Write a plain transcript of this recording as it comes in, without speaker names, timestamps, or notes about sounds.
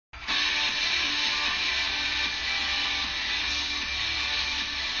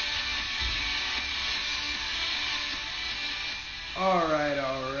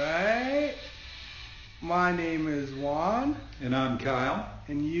My name is Juan. And I'm Kyle.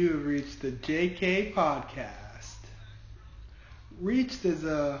 And you have reached the JK Podcast. Reached is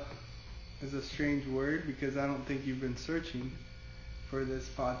a strange word because I don't think you've been searching for this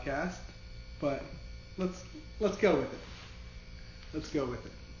podcast. But let's go with it. Let's go with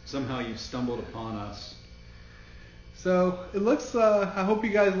it. Somehow you've stumbled upon us. So it looks, I hope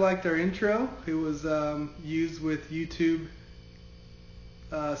you guys liked our intro. It was used with YouTube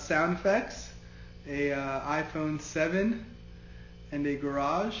sound effects, a iPhone 7, and a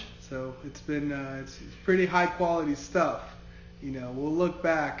garage. So it's been it's pretty high quality stuff. You know, we'll look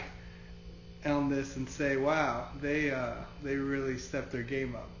back on this and say, wow, they really stepped their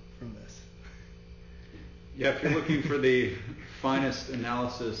game up from this. Yeah, if you're looking for the finest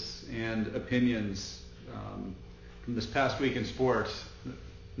analysis and opinions from this past week in sports,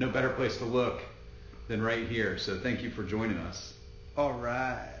 no better place to look than right here. So thank you for joining us. All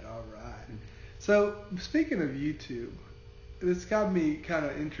right. So speaking of YouTube, this got me kind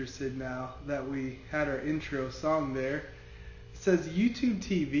of interested now that we had our intro song there. It says YouTube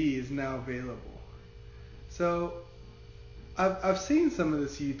TV is now available. So I've seen some of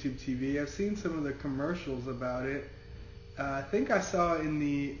this YouTube TV. I've seen some of the commercials about it. I think I saw in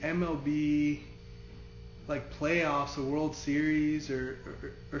the MLB like playoffs, a World Series, or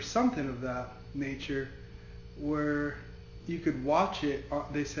something of that nature, where you could watch it.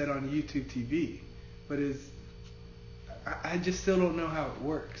 They said on YouTube TV, but I just still don't know how it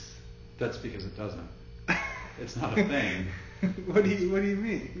works. That's because it doesn't. It's not a thing. What do you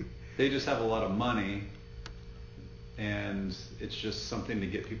mean? They just have a lot of money, and it's just something to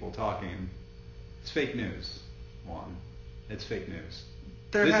get people talking. It's fake news, Juan. It's fake news.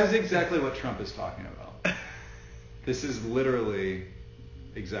 This is exactly what Trump is talking about. This is literally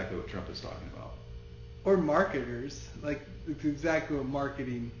exactly what Trump is talking about. Or marketers. Like, it's exactly what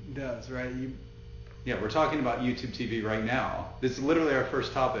marketing does, right? Yeah, we're talking about YouTube TV right now. This is literally our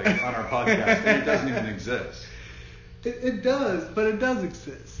first topic on our podcast, and it doesn't even exist. It does, but it does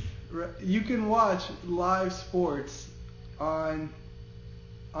exist. Right? You can watch live sports on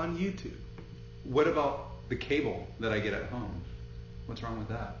YouTube. What about the cable that I get at home? What's wrong with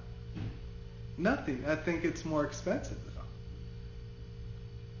that? Nothing. I think it's more expensive,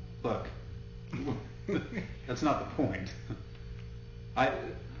 though. Look, that's not the point.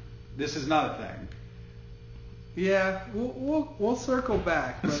 This is not a thing. Yeah, we'll circle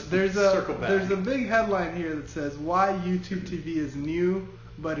back, but there's a big headline here that says why YouTube TV is new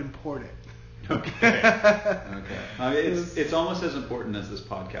but important. Okay. It's almost as important as this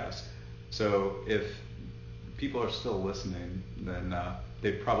podcast. So if people are still listening, then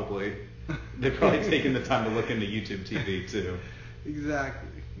they've probably taken the time to look into YouTube TV too. Exactly.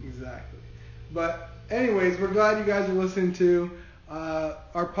 But anyways, we're glad you guys are listening to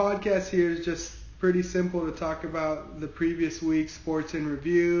our podcast. Here is just pretty simple to talk about the previous week's sports in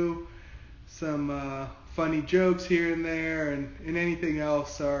review, some funny jokes here and there, and anything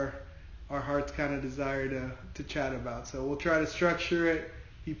else our hearts kind of desire to chat about. So we'll try to structure it,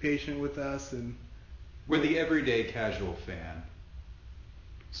 be patient with us, and we're the everyday casual fan.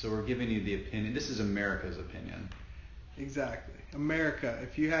 So we're giving you the opinion. This is America's opinion. Exactly. America.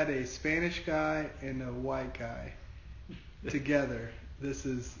 If you had a Spanish guy and a white guy together, this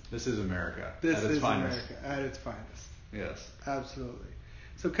is America. This is America at its finest. Yes. Absolutely.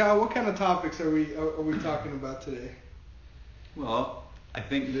 So Kyle, what kind of topics are we talking about today? Well, I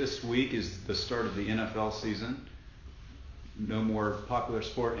think this week is the start of the NFL season. No more popular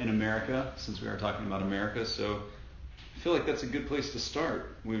sport in America, since we are talking about America. So I feel like that's a good place to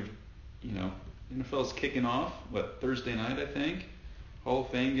start. NFL's kicking off, Thursday night, I think? Hall of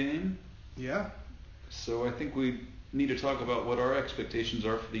Fame game? Yeah. So I think we need to talk about what our expectations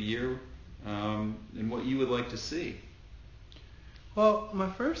are for the year and what you would like to see. Well, my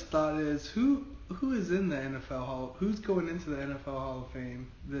first thought is who is in the NFL Hall? Who's going into the NFL Hall of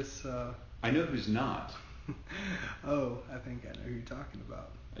Fame this? I know who's not. Oh, I think I know who you're talking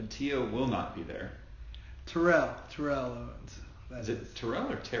about. T.O. will not be there. Terrell Owens. Is it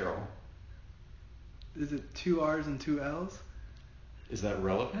Terrell or Terrell? Is it 2 R's and 2 L's? Is that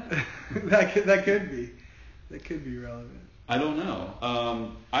relevant? that could be. That could be relevant. I don't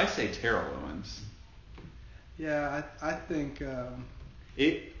know. I say Terrell Owens. Yeah, I think...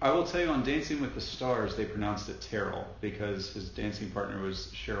 I will tell you, on Dancing with the Stars, they pronounced it Terrell because his dancing partner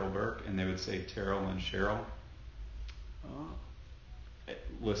was Cheryl Burke, and they would say Terrell and Cheryl. Oh.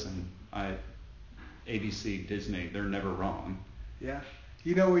 Listen, ABC, Disney, they're never wrong. Yeah.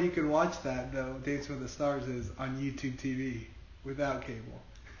 You know where you can watch that, though, Dancing with the Stars, is on YouTube TV without cable.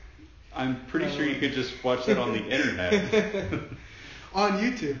 I'm pretty sure you could just watch that on the internet. On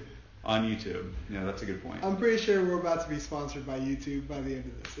YouTube. On YouTube. Yeah, that's a good point. I'm pretty sure we're about to be sponsored by YouTube by the end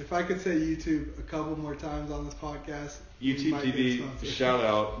of this. If I could say YouTube a couple more times on this podcast, YouTube TV, shout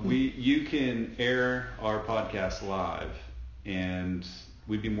out. You can air our podcast live, and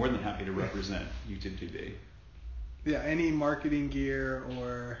we'd be more than happy to represent YouTube TV. Yeah, any marketing gear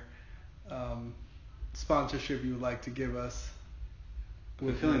or sponsorship you would like to give us. I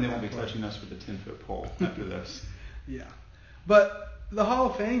have a feeling they won't be touching us with a 10-foot pole after this. Yeah. But the Hall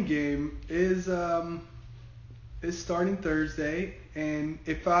of Fame game is starting Thursday, and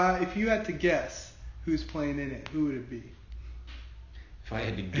if you had to guess who's playing in it, who would it be? If I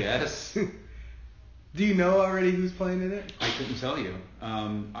had to guess, do you know already who's playing in it? I couldn't tell you.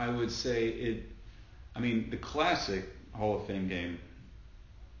 I would say it. I mean, the classic Hall of Fame game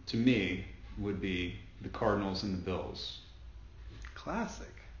to me would be the Cardinals and the Bills. Classic.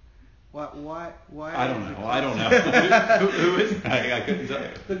 Why? I don't know. Who is it? I couldn't tell you.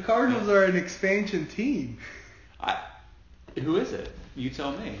 The Cardinals are an expansion team. Who is it? You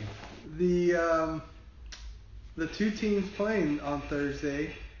tell me. The two teams playing on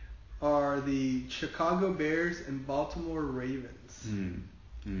Thursday are the Chicago Bears and Baltimore Ravens.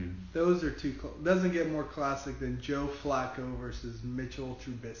 Those are doesn't get more classic than Joe Flacco versus Mitchell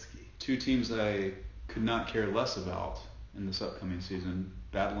Trubisky. Two teams I could not care less about in this upcoming season,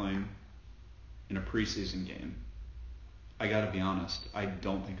 battling in a preseason game. I got to be honest, I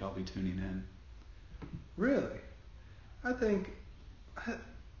don't think I'll be tuning in. Really? I think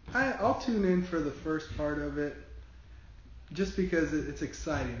I'll tune in for the first part of it, just because it's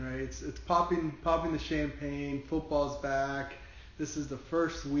exciting, right? It's popping the champagne. Football's back. This is the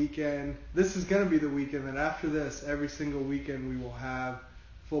first weekend. This is going to be the weekend, and after this, every single weekend we will have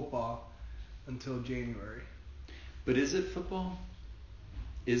football until January. But is it football?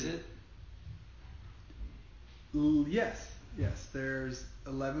 Is it? Yes. There's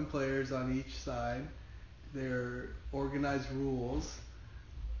 11 players on each side. They're organized rules.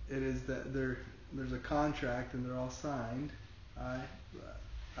 It is that there's a contract and they're all signed.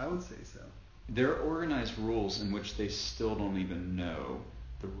 I would say so. There are organized rules in which they still don't even know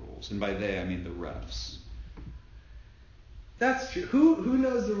the rules, and by they I mean the refs. That's true. Who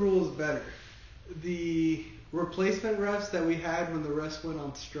knows the rules better? The replacement refs that we had when the refs went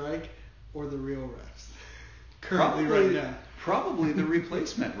on strike, or the real refs? Currently, right now. Probably the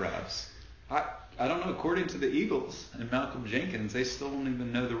replacement refs. I don't know. According to the Eagles and Malcolm Jenkins, they still don't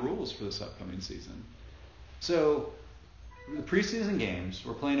even know the rules for this upcoming season. So, the preseason games,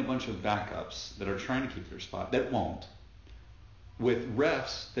 we're playing a bunch of backups that are trying to keep their spot, that won't, with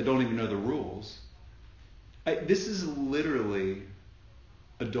refs that don't even know the rules. This is literally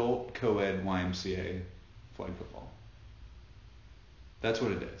adult co-ed YMCA flag football. That's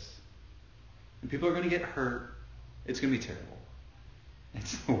what it is. And people are going to get hurt. It's going to be terrible.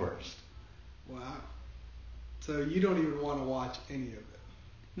 It's the worst. Wow. So you don't even want to watch any of it?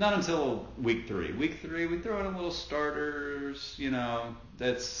 Not until week 3. Week 3, we throw in a little starters,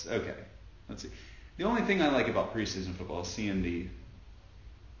 that's okay. Let's see. The only thing I like about preseason football is seeing the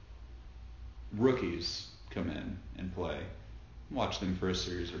rookies come in and play. Watch them for a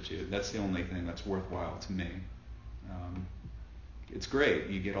series or two. That's the only thing that's worthwhile to me. It's great.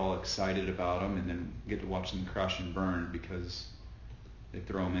 You get all excited about them and then get to watch them crash and burn because they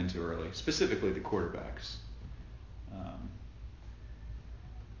throw them in too early, specifically the quarterbacks.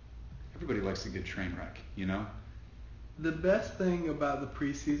 Everybody likes a good train wreck, The best thing about the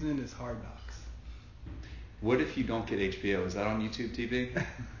preseason is Hard Knocks. What if you don't get HBO? Is that on YouTube TV?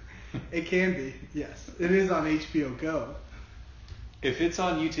 It can be, yes. It is on HBO Go. If it's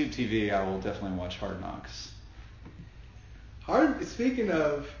on YouTube TV, I will definitely watch Hard Knocks. Speaking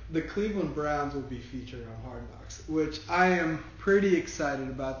of, the Cleveland Browns will be featured on Hard Knocks, which I am pretty excited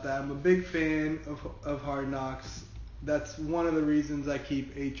about that. I'm a big fan of Hard Knocks. That's one of the reasons I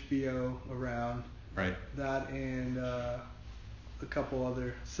keep HBO around. Right. That and a couple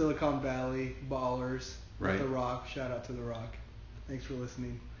other Silicon Valley ballers. Right. The Rock. Shout out to The Rock. Thanks for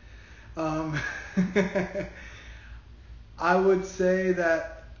listening. I would say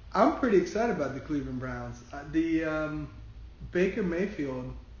that I'm pretty excited about the Cleveland Browns. The Baker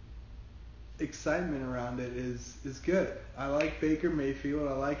Mayfield excitement around it is good. I like Baker Mayfield.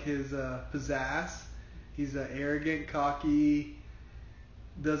 I like his pizzazz. He's arrogant, cocky,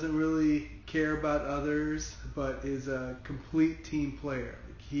 doesn't really care about others, but is a complete team player.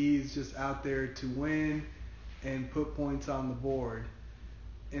 He's just out there to win and put points on the board.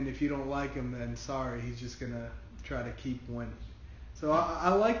 And if you don't like him, then sorry, he's just gonna try to keep winning. So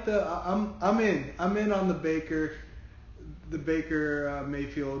I like I'm in on the Baker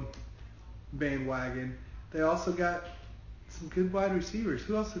Mayfield bandwagon. They also got some good wide receivers.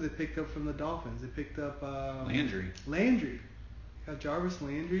 Who else did they pick up from the Dolphins? They picked up Landry. Got Jarvis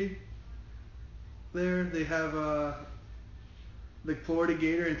Landry there. They have the Florida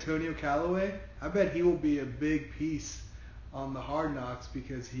Gator Antonio Callaway. I bet he will be a big piece on the Hard Knocks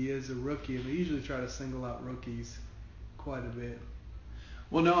because he is a rookie, and they usually try to single out rookies quite a bit.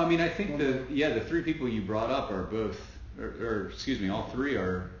 Well, no, I mean, I think the three people you brought up are both, all three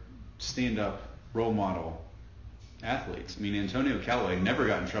are stand-up role model athletes. I mean, Antonio Callaway never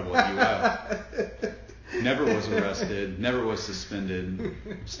got in trouble at UL, never was arrested, never was suspended,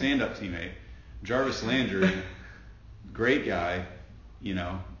 stand-up teammate. Jarvis Landry, great guy,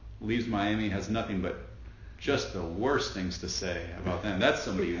 leaves Miami, has nothing but just the worst things to say about them. That's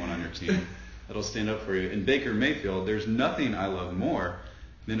somebody you want on your team that'll stand up for you. And Baker Mayfield, there's nothing I love more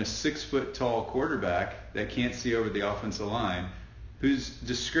than a 6-foot-tall quarterback that can't see over the offensive line, whose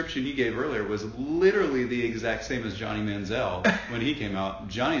description you gave earlier was literally the exact same as Johnny Manziel when he came out.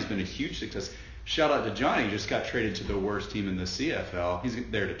 Johnny's been a huge success. Shout out to Johnny, just got traded to the worst team in the CFL. He's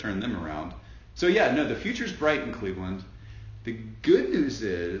there to turn them around. So the future's bright in Cleveland. The good news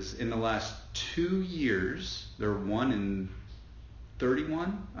is, in the last 2 years, they're 1-31,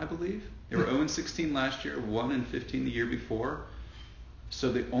 I believe. They were 0-16 last year, 1-15 the year before.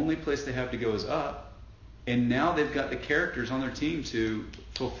 So the only place they have to go is up. And now they've got the characters on their team to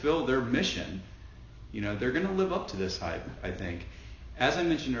fulfill their mission. They're going to live up to this hype, I think. As I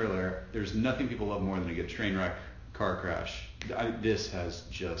mentioned earlier, there's nothing people love more than a good train wreck car crash. This has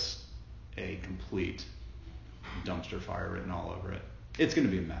just a complete dumpster fire written all over it. It's going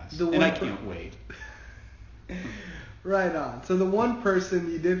to be a mess. And I can't wait. Right on. So the one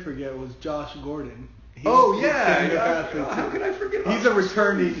person you did forget was Josh Gordon. How could I forget? He's a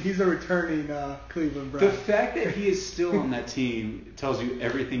returning Cleveland Brown. The fact that he is still on that team tells you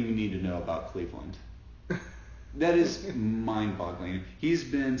everything you need to know about Cleveland. That is mind-boggling. He's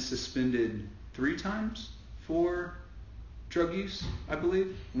been suspended 3 times for drug use, I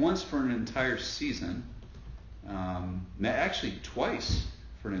believe. Once for an entire season. Actually, twice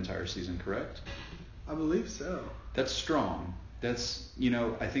for an entire season, correct? I believe so. That's strong. That's,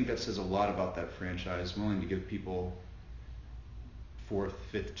 I think that says a lot about that franchise, willing to give people 4th,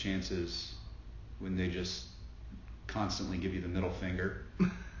 5th chances when they just constantly give you the middle finger.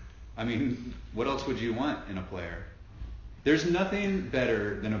 I mean, what else would you want in a player? There's nothing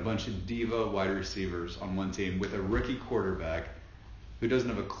better than a bunch of diva wide receivers on one team with a rookie quarterback who doesn't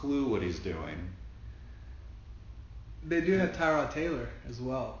have a clue what he's doing. They do have Tyrod Taylor as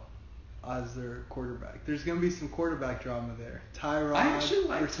well as their quarterback. There's going to be some quarterback drama there. I actually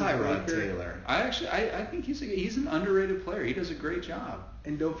like Tyrod Taylor. I think he's an underrated player. He does a great job.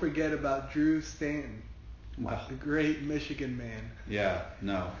 And don't forget about Drew Stanton. Wow. The great Michigan man. Yeah,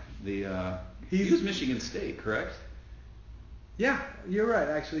 no. He was Michigan State, correct? Yeah, you're right,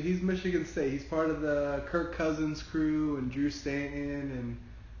 actually. He's Michigan State. He's part of the Kirk Cousins crew and Drew Stanton, and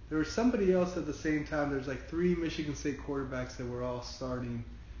there was somebody else at the same time. There's like 3 Michigan State quarterbacks that were all starting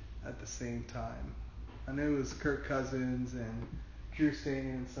at the same time. I know it was Kirk Cousins and Drew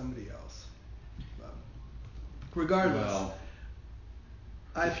Stanton and somebody else. But regardless. Well,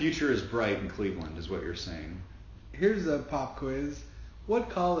 the future is bright in Cleveland, is what you're saying. Here's a pop quiz. What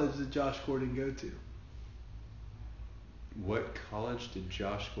college did Josh Gordon go to? What college did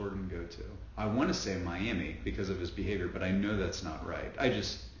Josh Gordon go to? I want to say Miami because of his behavior, but I know that's not right.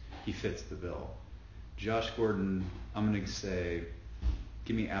 He fits the bill. Josh Gordon, I'm going to say,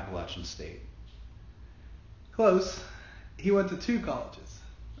 give me Appalachian State. Close. He went to 2 colleges.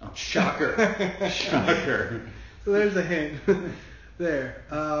 Oh, shocker. Shocker. So there's a hint. There.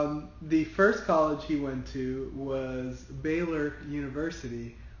 The first college he went to was Baylor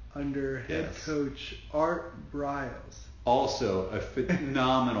University under head coach Art Briles. Also a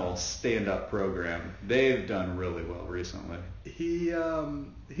phenomenal stand-up program. They've done really well recently. He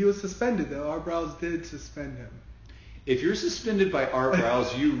was suspended, though. Art Briles did suspend him. If you're suspended by Art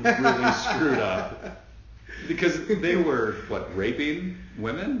Briles, you really screwed up. Because they were, raping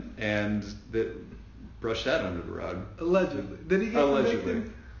women? And brush that under the rug. Allegedly. Did he get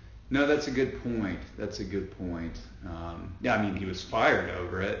convicted? No, that's a good point. He was fired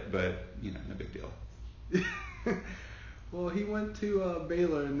over it, but, no big deal. Well, he went to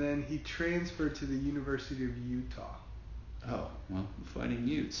Baylor, and then he transferred to the University of Utah. Oh, well, the Fighting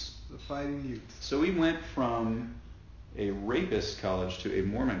Utes. The Fighting Utes. So he went from a rapist college to a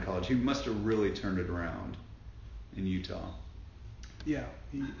Mormon college. He must have really turned it around in Utah. Yeah,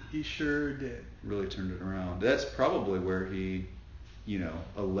 he sure did. Really turned it around. That's probably where he,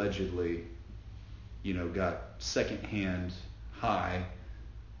 allegedly, got secondhand high,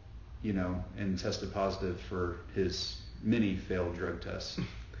 and tested positive for his many failed drug tests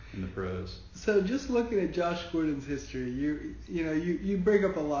in the pros. So just looking at Josh Gordon's history, you bring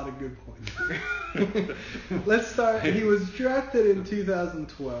up a lot of good points here. Let's start. He was drafted in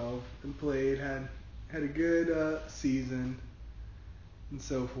 2012 and played, had a good season and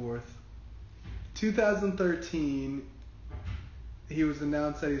so forth. 2013, he was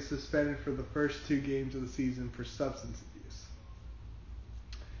announced that he's suspended for the first 2 games of the season for substance abuse.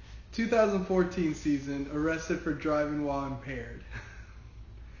 2014 season, arrested for driving while impaired.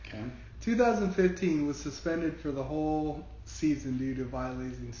 Okay. 2015 was suspended for the whole season due to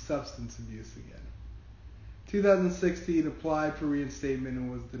violating substance abuse again. 2016 applied for reinstatement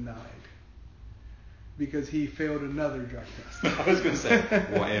and was denied because he failed another drug test. I was going to say,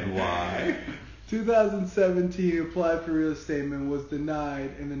 why and why? 2017 applied for reinstatement, was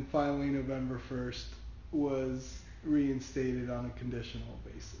denied, and then finally November 1st was reinstated on a conditional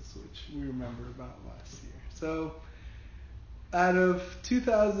basis, which we remember about last year. So out of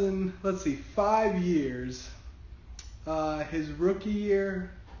 5 years, his rookie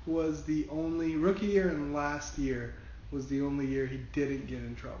year and last year was the only year he didn't get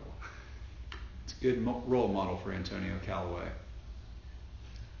in trouble. It's a good role model for Antonio Callaway.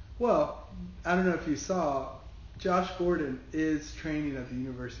 Well, I don't know if you saw, Josh Gordon is training at the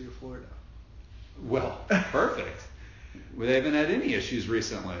University of Florida. Well, perfect. They haven't had any issues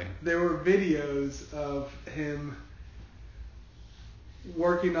recently. There were videos of him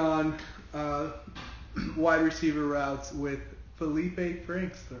working on wide receiver routes with Felipe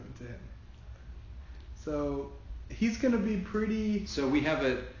Franks thrown to him. So he's going to be pretty... So we have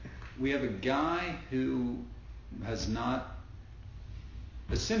a guy who has not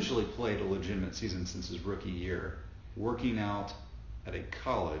essentially played a legitimate season since his rookie year, working out at a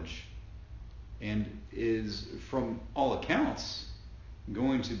college, and is, from all accounts,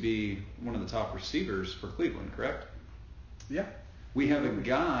 going to be one of the top receivers for Cleveland, correct? Yeah. We have a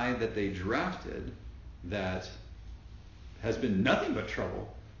guy that they drafted that has been nothing but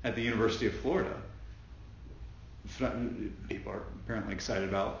trouble at the University of Florida. People are apparently excited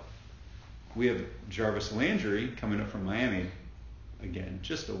about. We have Jarvis Landry coming up from Miami. Again,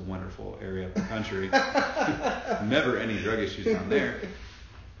 just a wonderful area of the country. Never any drug issues down there.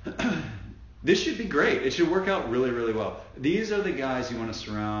 This should be great. It should work out really, really well. These are the guys you want to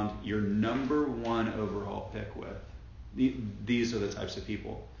surround your number 1 overall pick with. These are the types of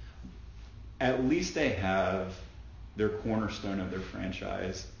people. At least they have their cornerstone of their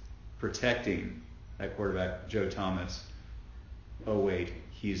franchise protecting that quarterback, Joe Thomas. Oh, wait,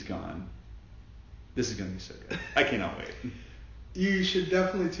 he's gone. This is going to be so good. I cannot wait. You should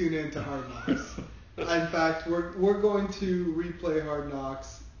definitely tune in to Hard Knocks. In fact, we're going to replay Hard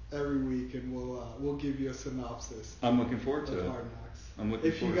Knocks every week, and we'll give you a synopsis. I'm looking forward to it. Hard Knocks. I'm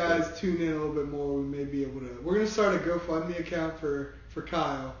looking forward to it. If you guys tune in a little bit more, we may be able to. We're going to start a GoFundMe account for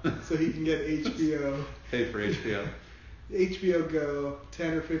Kyle so he can get HBO. Pay for HBO. HBO Go,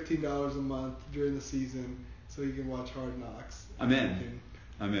 $10 or $15 a month during the season, so he can watch Hard Knocks. I'm in.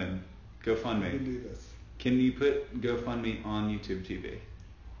 GoFundMe. We can do this. Can you put GoFundMe on YouTube TV?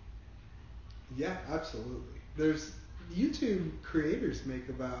 Yeah, absolutely. There's YouTube creators make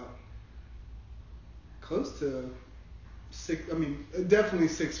about close to definitely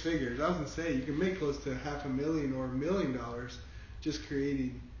 6 figures. I was gonna say you can make close to $500,000 or $1 million just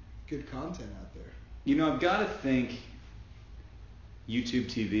creating good content out there. You know, I've got to think YouTube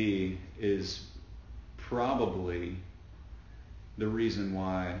TV is probably the reason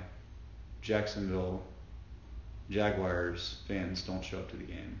why Jacksonville Jaguars fans don't show up to the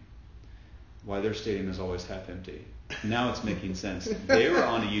game. Why their stadium is always half empty. Now it's making sense. They were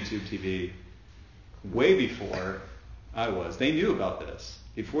on a YouTube TV way before I was. They knew about this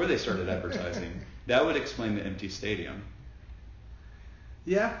before they started advertising. That would explain the empty stadium.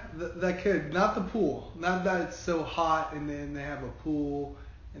 Yeah, that could. Not the pool. Not that it's so hot and then they have a pool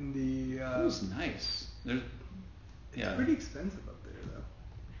and the... Pool's nice. It's pretty expensive up there, though.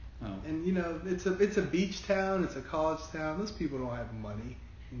 Oh. And, it's a beach town. It's a college town. Those people don't have money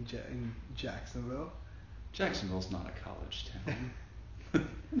in Jacksonville. Jacksonville's not a college town.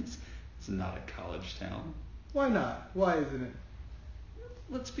 It's not a college town. Why not? Why isn't it?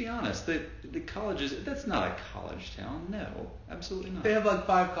 Let's be honest. The colleges, that's not a college town. No, absolutely not. They have like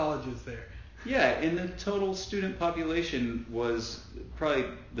 5 colleges there. Yeah, and the total student population was probably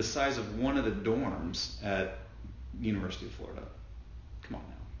the size of one of the dorms at University of Florida. Come on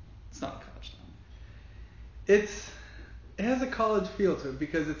now. It's not a college town. It has a college feel to it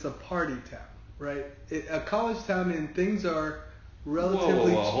because it's a party town, right? A college town and things are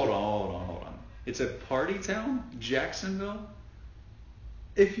relatively... Whoa, hold on. It's a party town? Jacksonville?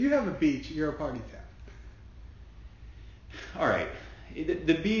 If you have a beach, you're a party town. all right,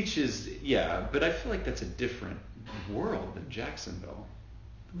 the beach is, yeah, but I feel like that's a different world than Jacksonville.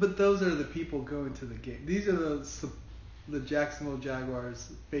 But those are the people going to the game. These are the Jacksonville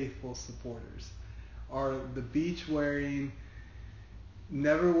Jaguars faithful supporters. Are the beach wearing,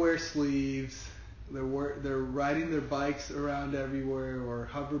 never wear sleeves. They're riding their bikes around everywhere, or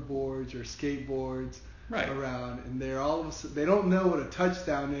hoverboards or skateboards around, and they don't know what a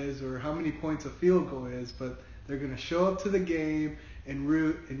touchdown is or how many points a field goal is, but they're gonna show up to the game and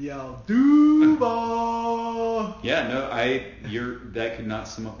root and yell Duval. Yeah, no, that could not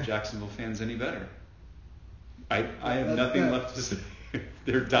sum up Jacksonville fans any better. I have nothing left to say.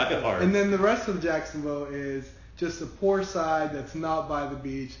 They're diehard. And then the rest of Jacksonville is just a poor side that's not by the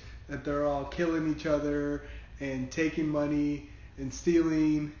beach, that they're all killing each other and taking money and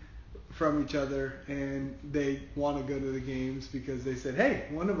stealing from each other, and they want to go to the games because they said, hey,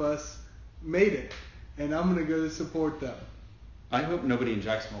 one of us made it, and I'm going to go to support them. I hope nobody in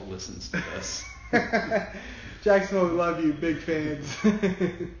Jacksonville listens to this. Jacksonville, we love you, big fans.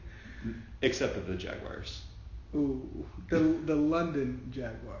 Except for the Jaguars. Ooh, the London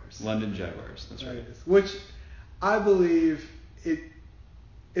Jaguars. London Jaguars, that's right. Which I believe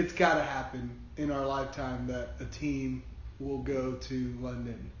it's got to happen in our lifetime that a team will go to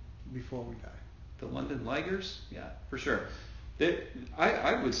London before we die. The London Ligers? Yeah, for sure.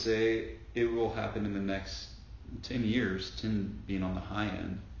 I would say it will happen in the next 10 years, 10 being on the high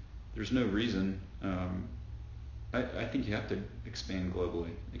end. There's no reason. I think you have to expand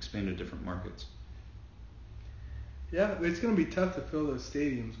globally, expand to different markets. Yeah, it's going to be tough to fill those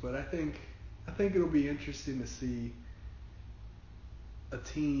stadiums, but I think it'll be interesting to see a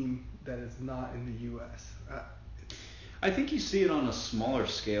team that is not in the U.S. I think you see it on a smaller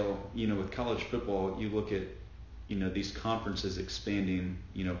scale. With college football, you look at, these conferences expanding.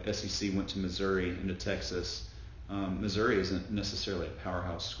 SEC went to Missouri and to Texas. Missouri isn't necessarily a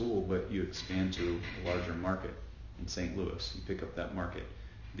powerhouse school, but you expand to a larger market in St. Louis. You pick up that market.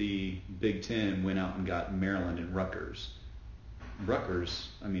 The Big Ten went out and got Maryland and Rutgers. Rutgers,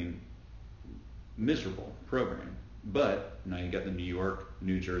 miserable program. But now you got the New York,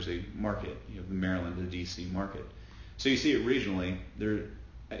 New Jersey market. You have the Maryland, the D.C. market. So you see it regionally.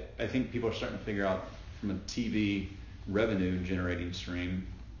 I think people are starting to figure out from a TV revenue generating stream,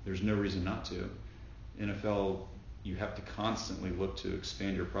 there's no reason not to. NFL, you have to constantly look to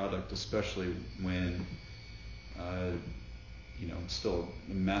expand your product, especially when it's still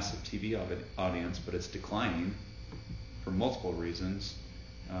a massive TV audience, but it's declining for multiple reasons.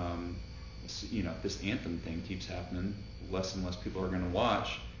 If this anthem thing keeps happening, less and less people are going to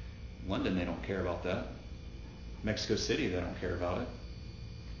watch. London, they don't care about that. Mexico City, they don't care about it.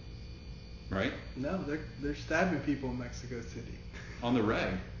 Right? No, they're stabbing people in Mexico City. On the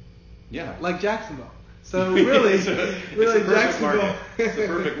reg. Yeah. Like Jacksonville. So really, it's Jacksonville. It's the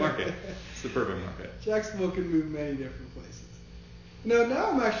perfect market. It's the perfect market. Jacksonville can move many different places.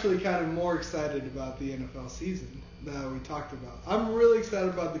 Now I'm actually kind of more excited about the NFL season that we talked about. I'm really excited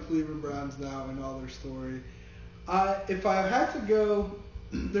about the Cleveland Browns now and all their story. If I had to go,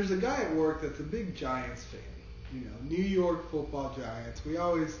 there's a guy at work that's a big Giants fan. New York Football Giants. We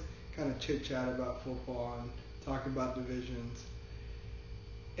always kind of chit-chat about football and talk about divisions.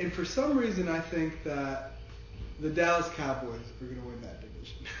 And for some reason, I think that the Dallas Cowboys are going to win that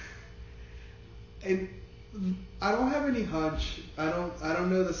division. And I don't have any hunch. I don't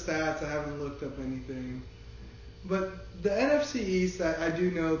know the stats. I haven't looked up anything. But the NFC East, I do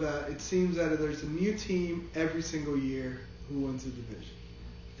know that it seems that there's a new team every single year who wins the division.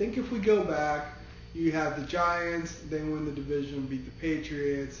 I think if we go back, you have the Giants, they win the division, beat the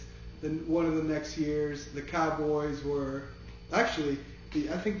Patriots. Then one of the next years, the Cowboys were actually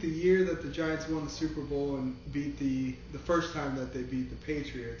I think the year that the Giants won the Super Bowl and beat the first time that they beat the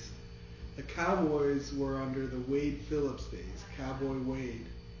Patriots, the Cowboys were under the Wade Phillips days, Cowboy Wade,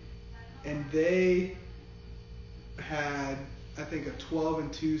 and they had I think a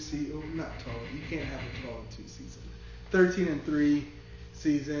 12-2 season. Oh, not 12. You can't have a 12-2 season. 13-3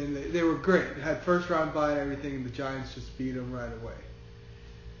 season. They were great. They had first round bye and everything, and the Giants just beat them right away.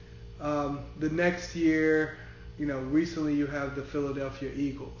 The next year, recently you have the Philadelphia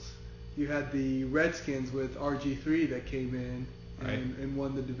Eagles. You had the Redskins with RG3 that came in and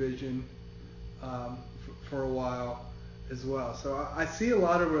won the division for a while as well. So I see a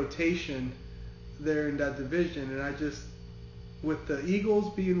lot of rotation there in that division, and with the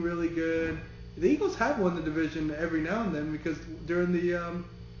Eagles being really good, the Eagles have won the division every now and then because during the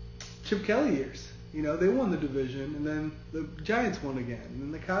Chip Kelly years, they won the division, and then the Giants won again, and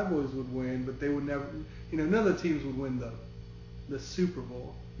then the Cowboys would win, but they would never, none of the teams would win the Super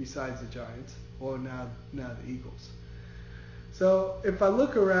Bowl besides the Giants, or now the Eagles. So if I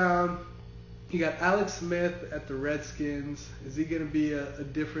look around, you got Alex Smith at the Redskins. Is he going to be a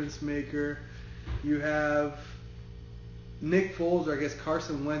difference maker? You have Nick Foles, or I guess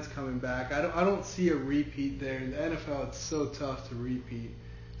Carson Wentz coming back. I don't see a repeat there. In the NFL, it's so tough to repeat,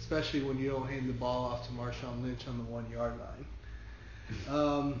 especially when you don't hand the ball off to Marshawn Lynch on the 1-yard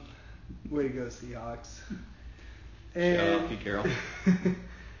line. Way to go, Seahawks. And, shout out Pete Carroll.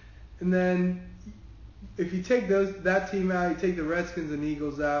 And then if you take that team out, you take the Redskins and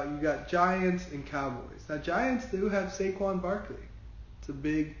Eagles out, you got Giants and Cowboys. Now, Giants do have Saquon Barkley. It's a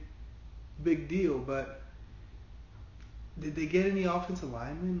big deal, but did they get any offensive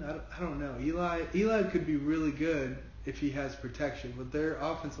linemen? I don't know. Eli could be really good if he has protection, but their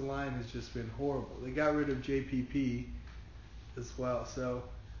offensive line has just been horrible. They got rid of JPP as well, so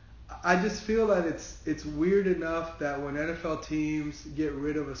I just feel that it's weird enough that when NFL teams get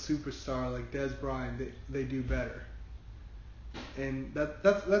rid of a superstar like Dez Bryant, they do better. And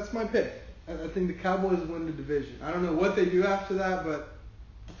that's my pick. I think the Cowboys win the division. I don't know what they do after that, but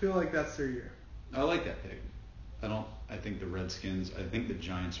I feel like that's their year. I like that pick. I think the Redskins, I think the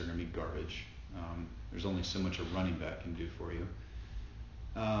Giants are going to be garbage. There's only so much a running back can do for you.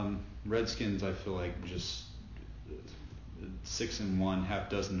 Redskins, I feel like just 6-1, half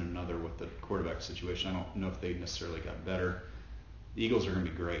dozen another with the quarterback situation. I don't know if they necessarily got better. The Eagles are going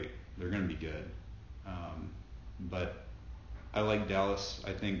to be great. They're going to be good. But I like Dallas.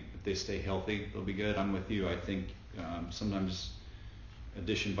 I think if they stay healthy, they'll be good. I'm with you. I think sometimes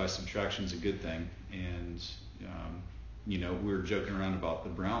addition by subtraction is a good thing. And, we were joking around about the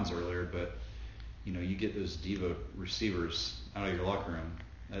Browns earlier, but, you get those diva receivers out of your locker room.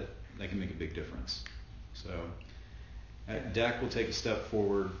 That can make a big difference. So Dak will take a step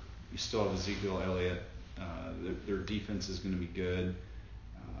forward. You still have Ezekiel Elliott. Their defense is going to be good.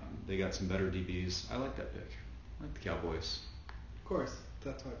 They got some better DBs. I like that pick. I like the Cowboys. Of course,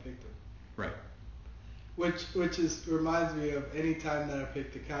 that's why I picked them. Right. Which reminds me of any time that I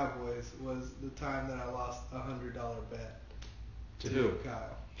picked the Cowboys was the time that I lost a $100 bet to who?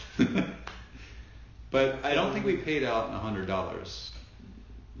 Kyle. But I don't think we paid out $100.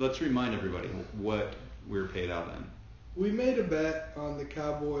 Let's remind everybody what we were paid out in. We made a bet on the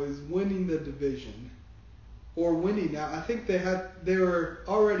Cowboys winning the division, or winning. Now I think they were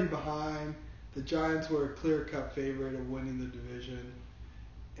already behind. The Giants were a clear-cut favorite of winning the division,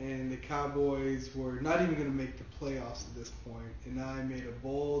 and the Cowboys were not even going to make the playoffs at this point. And I made a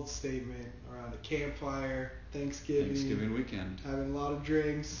bold statement around a campfire, Thanksgiving weekend, having a lot of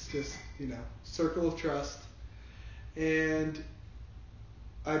drinks, just circle of trust, and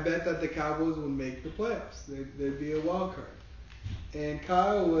I bet that the Cowboys would make the playoffs. They'd be a wild card. And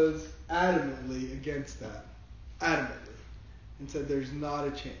Kyle was adamantly against that. Adamantly. And said there's not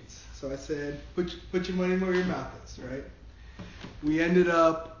a chance. So I said, put your money where your mouth is, right? We ended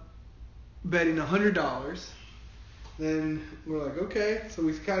up betting $100. Then we're like, okay. So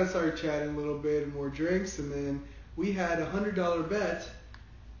we kind of started chatting a little bit, more drinks, and then we had a $100 bet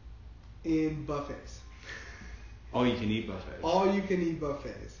in buffets. All you can eat buffets. All you can eat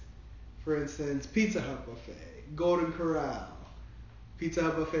buffets. For instance, Pizza Hut buffet, Golden Corral, Pizza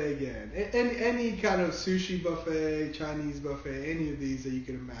Hut buffet again. Any kind of sushi buffet, Chinese buffet, any of these that you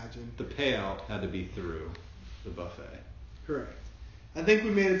can imagine. The payout had to be through the buffet. Correct. I think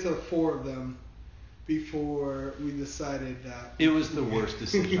we made it to 4 of them before we decided that. It was the worst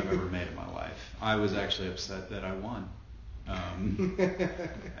decision I've ever made in my life. I was actually upset that I won. I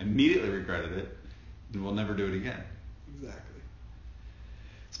immediately regretted it. And we'll never do it again. Exactly.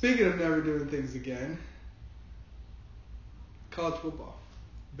 Speaking of never doing things again, college football,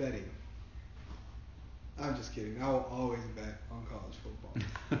 betting. I'm just kidding. I'll always bet on college football.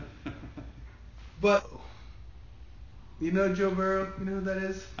 But, you know Joe Burrow? You know who that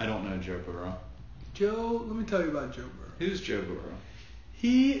is? I don't know Joe Burrow. Let me tell you about Joe Burrow. Who's Joe Burrow?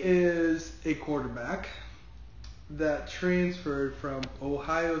 He is a quarterback that transferred from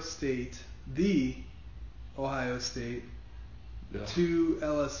Ohio State, to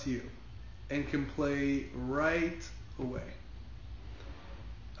LSU, and can play right away.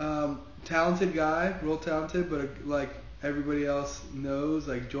 Talented guy, real talented, but like everybody else knows,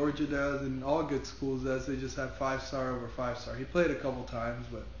 like Georgia does and all good schools does, they just have 5-star over 5-star. He played a couple times,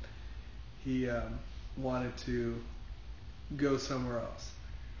 but he wanted to go somewhere else.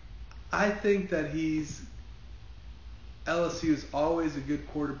 I think that LSU is always a good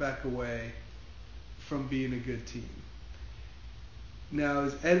quarterback away from being a good team. Now,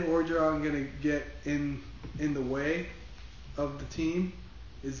 is Ed Orgeron going to get in the way of the team?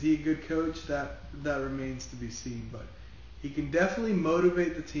 Is he a good coach? That remains to be seen. But he can definitely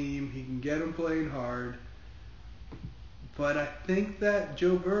motivate the team. He can get them playing hard. But I think that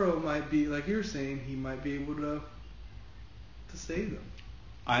Joe Burrow might be, like you're saying, he might be able to save them.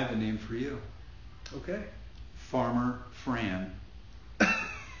 I have a name for you. Okay. Farmer Fran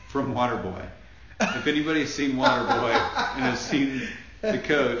from Waterboy. If anybody's seen Waterboy and has seen the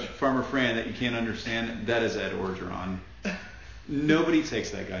coach, Farmer Fran, that you can't understand, that is Ed Orgeron. Nobody takes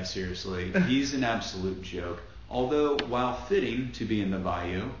that guy seriously. He's an absolute joke. Although, while fitting to be in the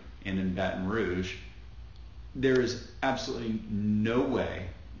Bayou and in Baton Rouge, there is absolutely no way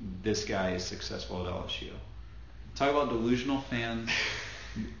this guy is successful at LSU. Talk about delusional fans.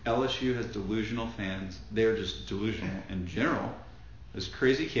 LSU has delusional fans. They're just delusional in general. Those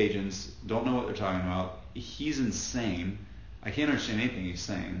crazy Cajuns don't know what they're talking about. He's insane. I can't understand anything he's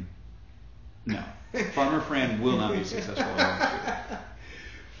saying. No. Farmer Fran will not be successful at LSU.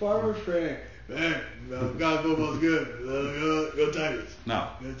 Farmer Fran. Man, God football's good. Go Tigers. No.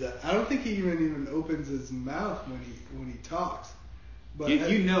 I don't think he even opens his mouth when he talks. But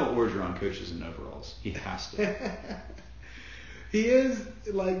you know Orgeron coaches in overalls. He has to. He is,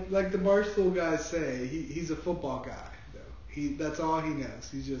 like the Barstool guys say, he's a football guy, though. That's all he knows.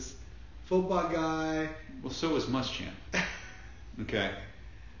 He's just football guy. Well, so is Muschamp. Okay.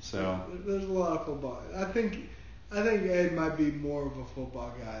 So there's a lot of football. I think Ed might be more of a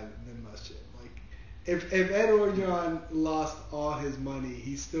football guy than Muschamp. Like, if Ed Orgeron lost all his money,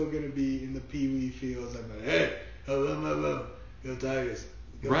 he's still gonna be in the Pee Wee fields. I'm like, hey, hello, go Tigers.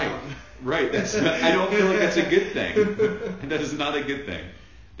 Go right, on. right. I don't feel like that's a good thing. That is not a good thing.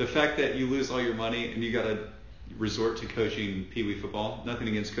 The fact that you lose all your money and you got to resort to coaching Pee Wee football. Nothing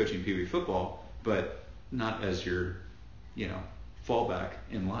against coaching Pee Wee football, but not as your, fallback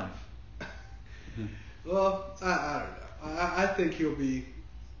in life. Well, I don't know. I think he'll be.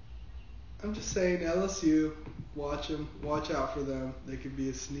 I'm just saying, LSU. Watch them. Watch out for them. They could be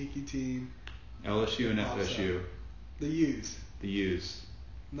a sneaky team. LSU and FSU. Up. The U's. The U's.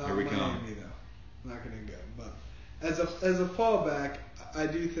 Not Here we Miami come. though. Not gonna go. But as a fallback, I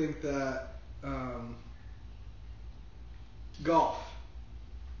do think that golf.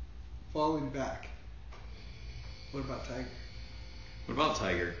 Falling back. What about Tiger? What about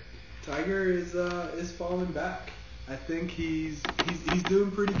Tiger? Tiger is falling back. I think he's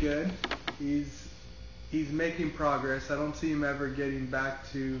doing pretty good. He's making progress. I don't see him ever getting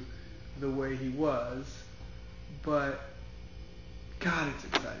back to the way he was, but God, it's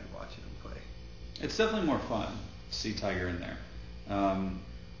exciting watching him play. It's definitely more fun to see Tiger in there.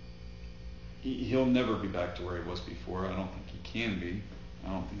 He'll never be back to where he was before. I don't think he can be. I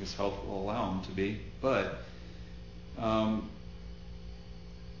don't think his health will allow him to be. But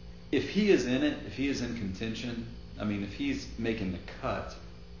if he is in it, if he is in contention, if he's making the cut,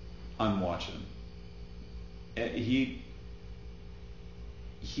 I'm watching. He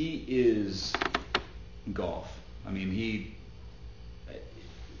is golf.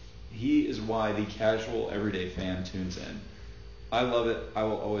 He is why the casual, everyday fan tunes in. I love it. I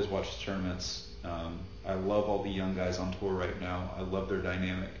will always watch the tournaments. I love all the young guys on tour right now. I love their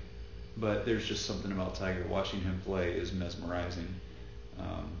dynamic. But there's just something about Tiger. Watching him play is mesmerizing.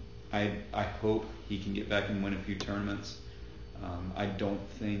 I hope he can get back and win a few tournaments. I don't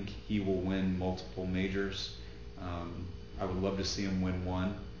think he will win multiple majors. I would love to see him win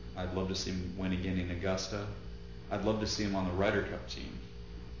one. I'd love to see him win again in Augusta. I'd love to see him on the Ryder Cup team.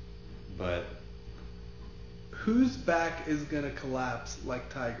 But whose back is going to collapse like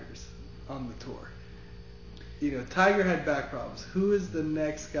Tiger's on the tour? Tiger had back problems. Who is the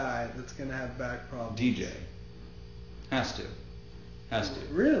next guy that's going to have back problems? DJ. Has to.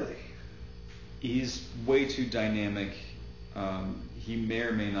 Really? He's way too dynamic. He may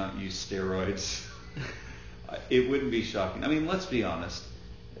or may not use steroids. It wouldn't be shocking. Let's be honest.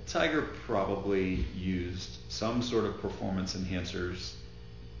 Tiger probably used some sort of performance enhancers.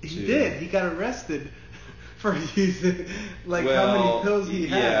 He did. He got arrested for using, how many pills he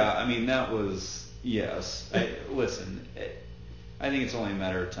had. Yeah, that was, yes. Listen, I think it's only a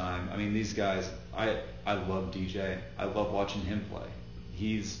matter of time. These guys, I love DJ. I love watching him play.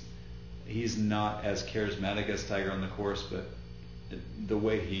 He's not as charismatic as Tiger on the course, but the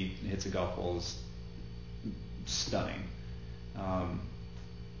way he hits a golf ball is stunning.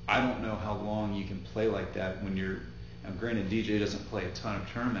 I don't know how long you can play like that when you're. Now, granted, DJ doesn't play a ton of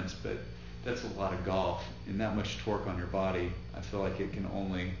tournaments, but that's a lot of golf and that much torque on your body. I feel like it can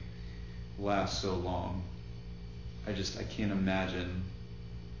only last so long. I can't imagine.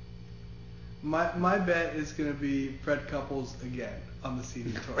 My bet is going to be Fred Couples again on the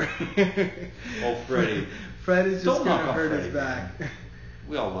CD tour. Oh, Freddie. Fred is just going to hurt his back.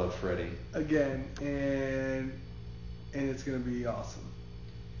 We all love Freddie. Again, and it's going to be awesome.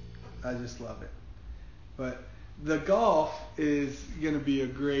 I just love it. But the golf is going to be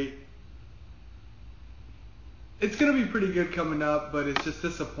it's going to be pretty good coming up, but it's just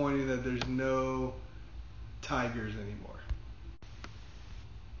disappointing that there's no Tigers anymore.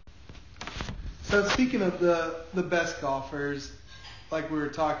 So speaking of the best golfers, like we were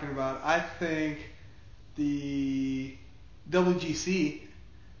talking about, I think the WGC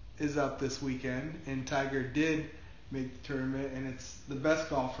is up this weekend, and Tiger did make the tournament, and it's the best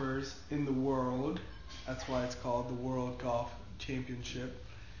golfers in the world. That's why it's called the World Golf Championship.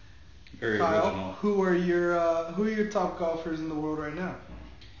 Very Kyle, original. who are your top golfers in the world right now?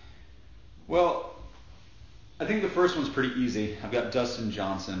 Well, I think the first one's pretty easy. I've got Dustin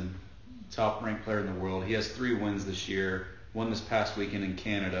Johnson, top ranked player in the world. He has 3 wins this year, won this past weekend in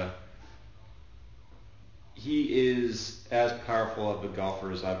Canada. He is as powerful of a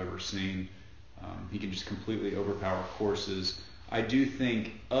golfer as I've ever seen. He can just completely overpower courses. I do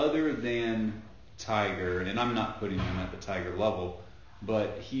think, other than Tiger, and I'm not putting him at the Tiger level,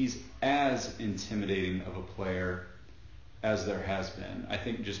 but he's as intimidating of a player as there has been. I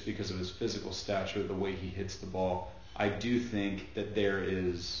think just because of his physical stature, the way he hits the ball, I do think that there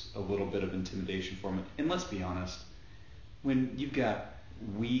is a little bit of intimidation for him. And let's be honest, when you've got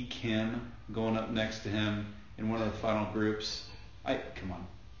Wee Kim going up next to him in one of the final groups, come on.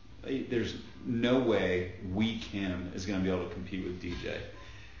 There's no way Wee Kim is going to be able to compete with DJ.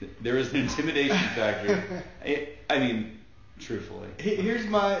 There is an intimidation factor. I mean, truthfully. Here's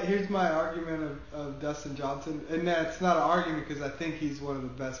my argument of Dustin Johnson, and that's not an argument because I think he's one of the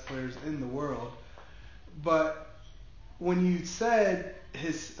best players in the world. But when you said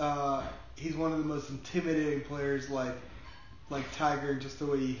he's one of the most intimidating players, like Tiger, just the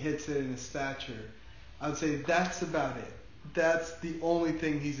way he hits it and his stature, I would say that's about it. That's the only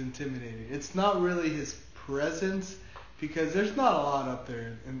thing he's intimidating. It's not really his presence, because there's not a lot up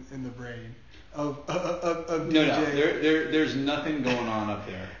there in the brain of DJ. No, there's nothing going on up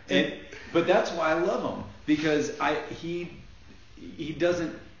there. But that's why I love him, because he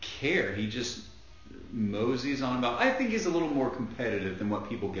doesn't care. He just moseys on about. I think he's a little more competitive than what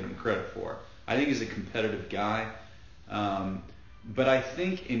people give him credit for. I think he's a competitive guy. But I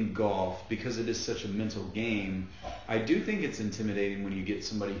think in golf, because it is such a mental game, I do think it's intimidating when you get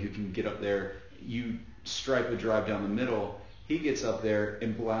somebody who can get up there. You stripe a drive down the middle, he gets up there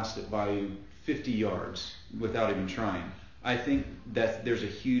and blasts it by you 50 yards without even trying. I think that there's a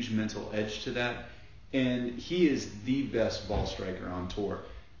huge mental edge to that, and he is the best ball striker on tour.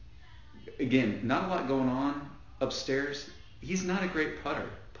 Again, not a lot going on upstairs. He's not a great putter.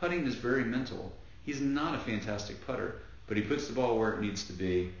 Putting is very mental. He's not a fantastic putter, but he puts the ball where it needs to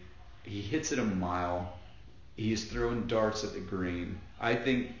be. He hits it a mile. He's throwing darts at the green. I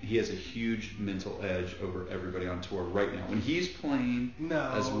think he has a huge mental edge over everybody on tour right now. When he's playing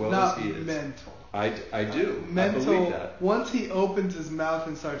as well as he is. Mental. I do. Mental. I believe that. Once he opens his mouth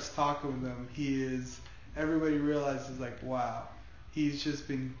and starts talking with them, everybody realizes, like, wow, he's just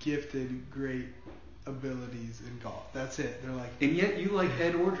been gifted great abilities in golf. That's it. They're like. And yet you like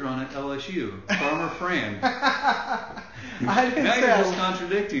Ed Orgeron at LSU, Farmer Fran. I didn't now say you're just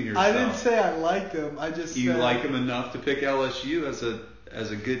contradicting yourself. I didn't say I liked him. I just you said, like him enough to pick LSU as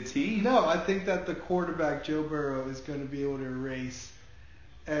a good team. No, I think that the quarterback Joe Burrow is going to be able to erase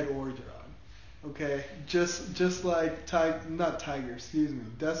Ed Orgeron. Okay, just like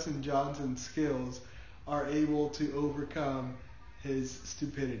Dustin Johnson's skills are able to overcome his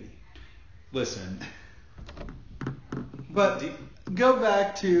stupidity. Listen. But go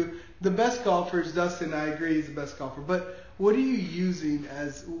back to the best golfers. Dustin, I agree, he's the best golfer. But what are you using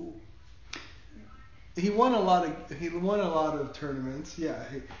as? He won a lot of tournaments. Yeah,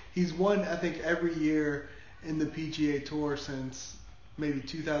 he's won, I think, every year in the PGA Tour since maybe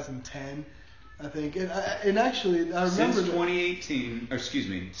 2010. I think, and actually, I remember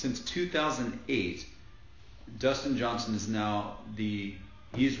since 2008, Dustin Johnson is now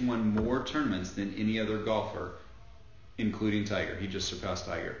he's won more tournaments than any other golfer, including Tiger. He just surpassed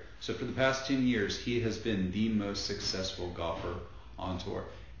Tiger. So for the past 10 years, he has been the most successful golfer on tour.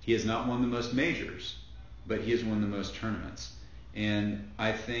 He has not won the most majors, but he has won the most tournaments. And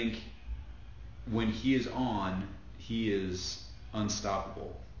I think when he is on, he is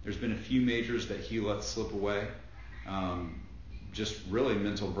unstoppable. There's been a few majors that he lets slip away. Just really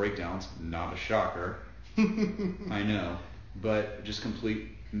mental breakdowns. Not a shocker. I know. But just complete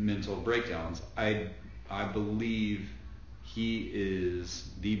mental breakdowns. I believe he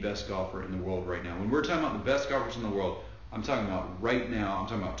is the best golfer in the world right now. When we're talking about the best golfers in the world, I'm talking about right now. I'm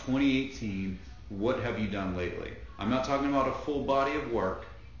talking about 2018. What have you done lately? I'm not talking about a full body of work,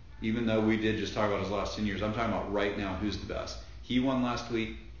 even though we did just talk about his last 10 years. I'm talking about right now, who's the best. He won last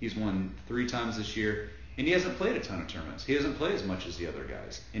week. He's won 3 times this year. And he hasn't played a ton of tournaments. He hasn't played as much as the other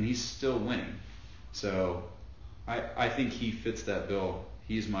guys, and he's still winning. So I think he fits that bill.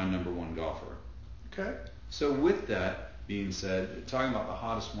 He's my number one golfer. Okay. So with that being said, talking about the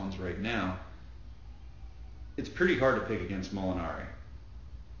hottest ones right now, it's pretty hard to pick against Molinari.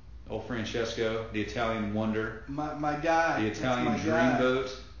 Old Francesco, the Italian wonder. My guy. The Italian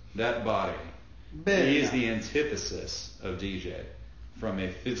dreamboat, that body. Big. He is the antithesis of DJ from a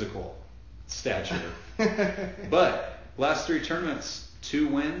physical stature. But last 3 tournaments, 2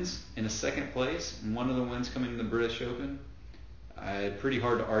 wins and a second place, and one of the wins coming in the British Open. Pretty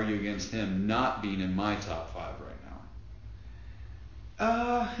hard to argue against him not being in my top 5 right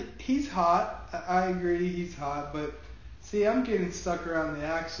now. He's hot. I agree, he's hot. But see, I'm getting stuck around the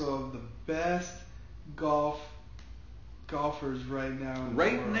axle of the best golfers right now.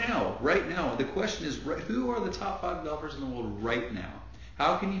 Right now. The question is, who are the top 5 golfers in the world right now?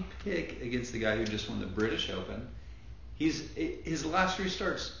 How can you pick against the guy who just won the British Open? His last 3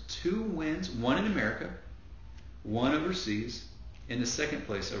 starts, 2 wins, 1 in America, 1 overseas, and the second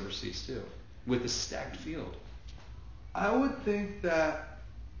place overseas too, with a stacked field. I would think that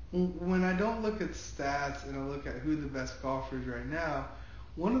when I don't look at stats and I look at who the best golfers right now,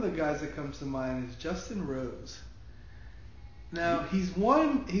 one of the guys that comes to mind is Justin Rose. Now he's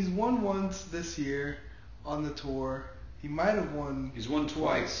won once this year on the tour. He might have won. He's won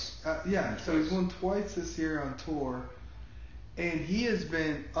twice. So he's won twice this year on tour, and he has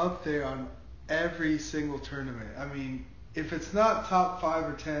been up there on every single tournament. I mean, if it's not top 5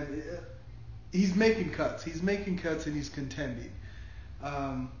 or 10, he's making cuts. He's making cuts and he's contending.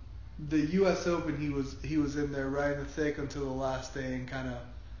 The U.S. Open, he was in there right in the thick until the last day and kind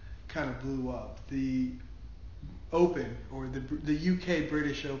of blew up. The Open, or the UK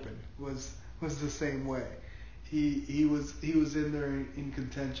British Open, was the same way. He was in there in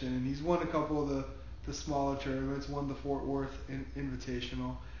contention, and he's won a couple of the smaller tournaments. Won the Fort Worth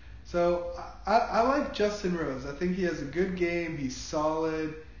Invitational. So I like Justin Rose. I think he has a good game. He's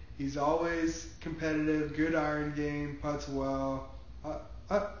solid. He's always competitive. Good iron game. Putts well.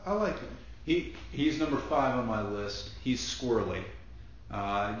 I like him. He's number 5 on my list. He's squirrely.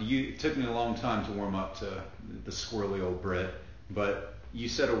 It took me a long time to warm up to the squirrely old Brit, but you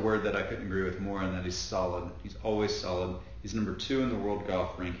said a word that I couldn't agree with more, and that he's solid. He's always solid. He's number 2 in the world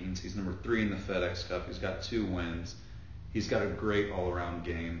golf rankings. He's number 3 in the FedEx Cup. He's got 2 wins. He's got a great all-around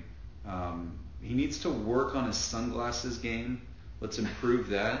game. He needs to work on his sunglasses game. Let's improve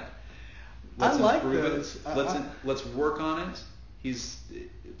that. I like those. Let's work on it. He's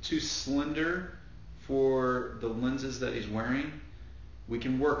too slender for the lenses that he's wearing. We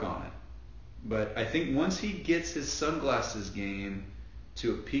can work on it. But I think once he gets his sunglasses game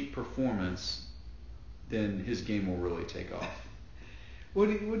to a peak performance, then his game will really take off. What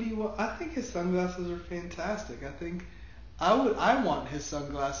do you want? I think his sunglasses are fantastic. I think I want his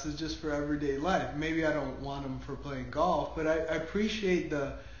sunglasses just for everyday life. Maybe I don't want them for playing golf, but I appreciate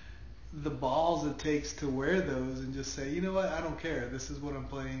the balls it takes to wear those and just say, you know what, I don't care. This is what I'm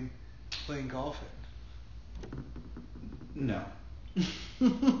playing golf in. No.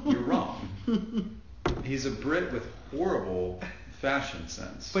 You're wrong. He's a Brit with horrible fashion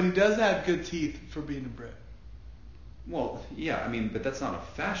sense. But he does have good teeth for being a Brit. Well, yeah, I mean, but that's not a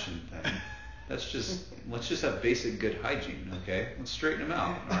fashion thing. Let's just have basic good hygiene, okay? Let's straighten them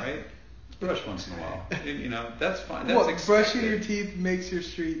out, all right? Let's brush once in a while. And, that's fine. That's expected. Brushing your teeth makes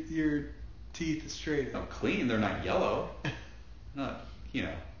your teeth straighter. No, clean. They're not yellow. Not,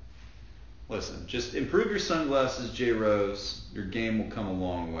 Listen, just improve your sunglasses, J. Rose. Your game will come a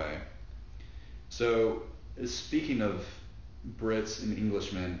long way. So, speaking of Brits and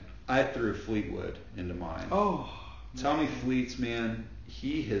Englishmen, I threw Fleetwood into mine. Oh, Tommy Fleets, man,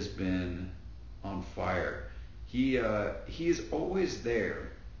 he has been on fire. He is always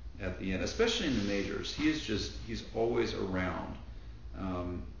there at the end, especially in the majors. He's always around.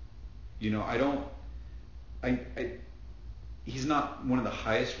 He's not one of the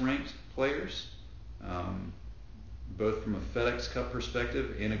highest ranked players, both from a FedEx Cup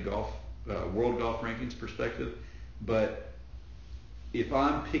perspective and a world golf rankings perspective. But if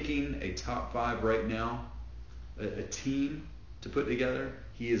I'm picking a top 5 right now, a team to put together,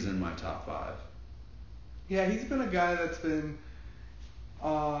 he is in my top 5. Yeah, he's been a guy that's been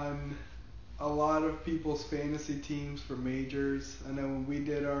on a lot of people's fantasy teams for majors. I know when we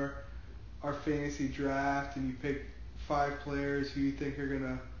did our fantasy draft and you pick 5 players who you think are going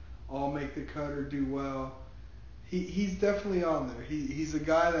to all make the cut or do well, he's definitely on there. He's a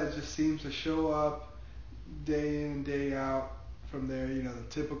guy that just seems to show up day in and day out from there. The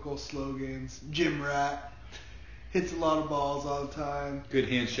typical slogans, gym rat, hits a lot of balls all the time. Good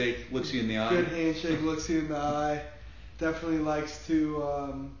handshake, looks you in the eye. Good handshake, looks you in the eye. Definitely likes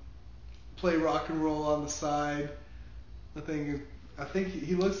to play rock and roll on the side. I think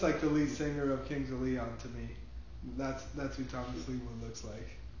he looks like the lead singer of Kings of Leon to me. That's who Thomas Leawood looks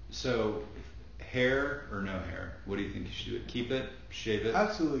like. So, hair or no hair? What do you think you should do? Keep it? Shave it?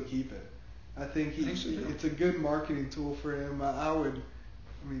 Absolutely keep it. I think it's a good marketing tool for him. I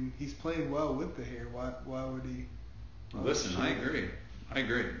mean, he's playing well with the hair. Why would he? Listen, I agree.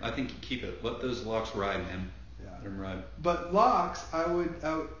 I think you keep it. Let those locks ride, man. Yeah. Let them ride. But locks, I don't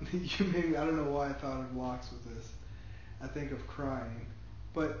know why I thought of locks with this. I think of crying.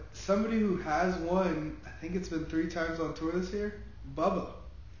 But somebody who has won, I think it's been 3 times on tour this year, Bubba.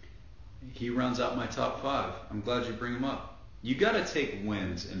 He rounds out my top 5. I'm glad you bring him up. You got to take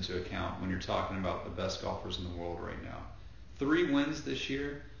wins into account when you're talking about the best golfers in the world right now. 3 wins this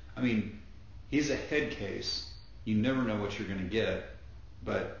year. I mean, he's a head case. You never know what you're going to get.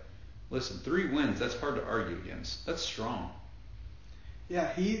 But listen, 3 wins, that's hard to argue against. That's strong.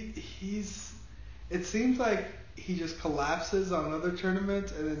 Yeah, he's. It seems like he just collapses on other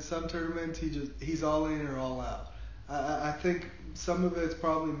tournaments, and in some tournaments he's all in or all out. I think some of it's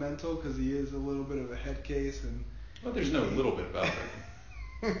probably mental because he is a little bit of a head case, and well, there's no little bit about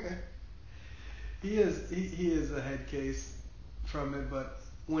it. He is a head case from it, but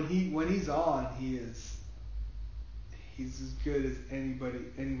when he's on, he's as good as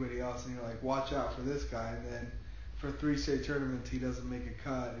anybody else, and you're like, watch out for this guy, and then for 3 state tournaments he doesn't make a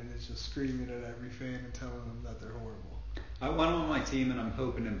cut, and it's just screaming at every fan and telling them that they're horrible. I want him on my team, and I'm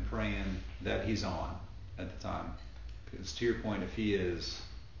hoping and praying that he's on at the time, because to your point, if he is,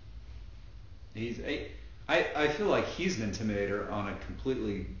 I feel like he's an intimidator on a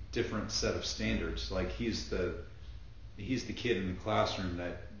completely different set of standards. Like he's the kid in the classroom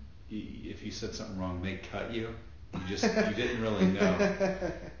that if you said something wrong, may cut you. You didn't really know.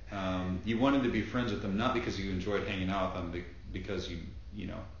 You wanted to be friends with him not because you enjoyed hanging out with him, because you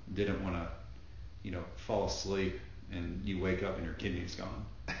didn't want to fall asleep and you wake up and your kidney's gone.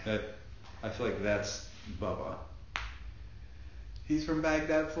 I feel like that's Bubba. He's from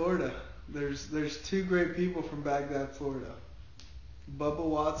Baghdad, Florida. There's 2 great people from Baghdad, Florida. Bubba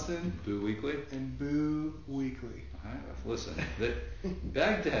Watson. Boo Weekley. And Boo Weekley. Listen,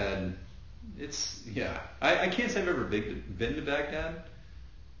 Baghdad, I can't say I've ever been to Baghdad.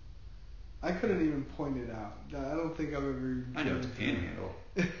 I couldn't even point it out. I don't think I've ever even I know it's Panhandle.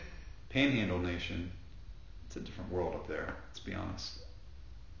 Panhandle Nation. It's a different world up there, let's be honest.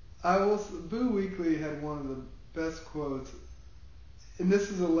 Boo Weekley had one of the best quotes, and this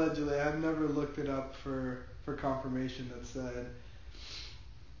is allegedly, I've never looked it up for confirmation, that said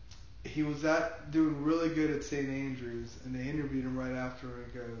he was doing really good at St. Andrews, and they interviewed him right after, and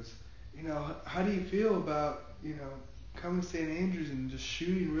it goes, how do you feel about, coming to St. Andrews and just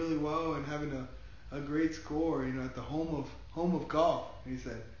shooting really well and having a great score, at the home of golf? And he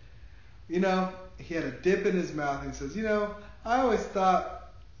said, he had a dip in his mouth, and he says, I always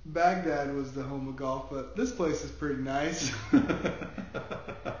thought Baghdad was the home of golf, but this place is pretty nice.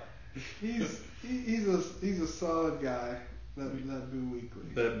 He's a solid guy, that Boo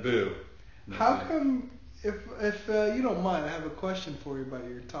Weekley. That Boo. How come, if you don't mind, I have a question for you about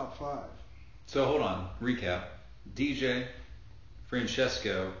your top 5. So hold on, recap. DJ,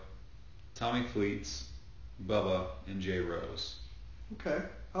 Francesco, Tommy Fleets, Bubba, and Jay Rose. Okay,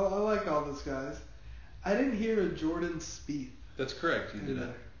 I like all those guys. I didn't hear a Jordan Spieth. That's correct, you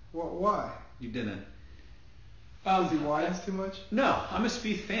didn't. Why? You didn't. Because he whines too much? No, I'm a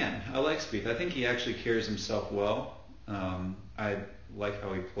Spieth fan. I like Spieth. I think he actually carries himself well. I like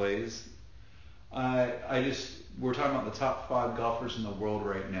how he plays. We're talking about the top 5 golfers in the world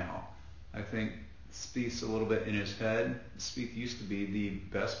right now. I think Spieth's a little bit in his head. Spieth used to be the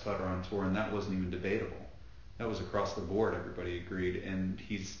best putter on tour, and that wasn't even debatable. That was across the board. Everybody agreed, and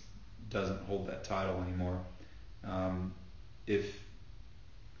he doesn't hold that title anymore. If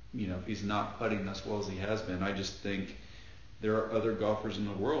he's not putting as well as he has been, I just think there are other golfers in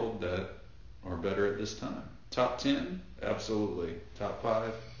the world that are better at this time. Top 10, absolutely. Top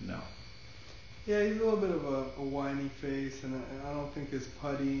 5, no. Yeah, he's a little bit of a whiny face, and I don't think his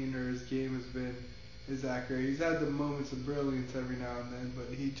putting or his game has been as accurate. He's had the moments of brilliance every now and then,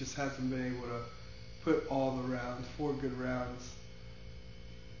 but he just hasn't been able to put all the rounds, 4 good rounds,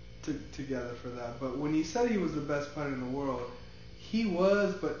 together for that. But when he said he was the best putter in the world, he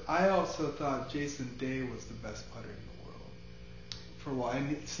was, but I also thought Jason Day was the best putter in the world for a while.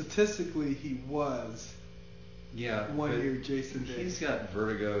 And statistically, he was. Yeah. One year, Jason Day. He's got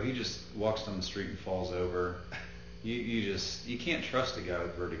vertigo. He just walks down the street and falls over. You can't trust a guy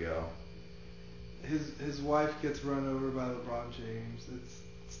with vertigo. his wife gets run over by LeBron James.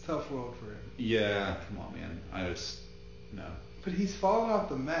 It's a tough world for him. Yeah, come on, man. No. But he's fallen off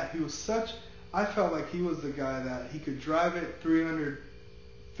the mat. I felt like he was the guy that he could drive it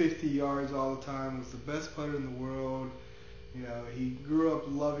 350 yards all the time, was the best putter in the world. You know, he grew up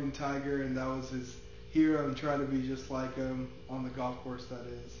loving Tiger, and that was his hero, and trying to be just like him on the golf course, that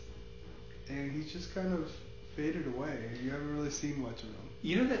is. And he's just kind of faded away. You haven't really seen much of him.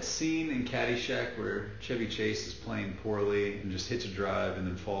 You know that scene in Caddyshack where Chevy Chase is playing poorly and just hits a drive and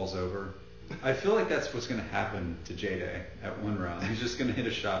then falls over? I feel like that's what's going to happen to J-Day at one round. He's just going to hit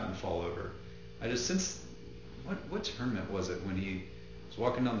a shot and fall over. What tournament was it when he was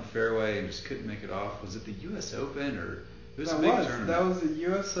walking down the fairway and just couldn't make it off? Was it the U.S. Open or it was a big tournament? That was the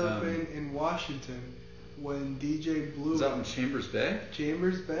U.S. Open in Washington when DJ blew. Was that in Chambers Bay?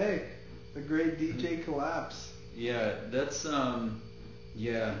 Chambers Bay, the great DJ collapse. Yeah, that's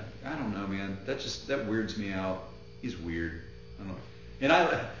yeah, I don't know, man. That weirds me out. He's weird. I don't know. And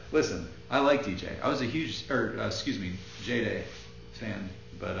I like DJ. I was a huge, J-Day fan,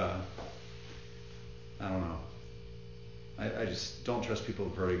 but I don't know. I just don't trust people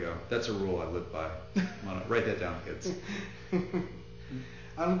with vertigo. That's a rule I live by. Write that down, kids.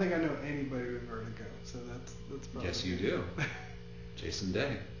 I don't think I know anybody with vertigo, so that's probably. Yes, you do. Jason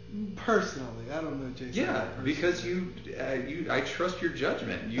Day. Personally, I don't know Jason. Yeah, because I trust your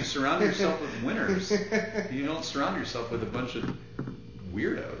judgment. You surround yourself with winners. You don't surround yourself with a bunch of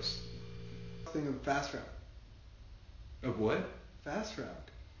weirdos. Think of fast round. Of what? Fast round.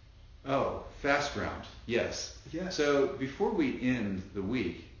 Oh, fast round. Yes. Yes. So before we end the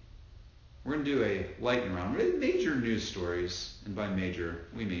week, we're going to do a lightning round. Major news stories, and by major,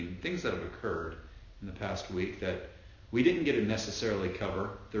 we mean things that have occurred in the past week that we didn't get to necessarily cover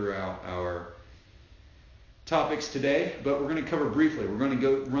throughout our topics today, but we're going to cover briefly. We're going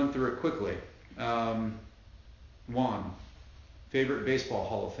to run through it quickly. Juan, favorite baseball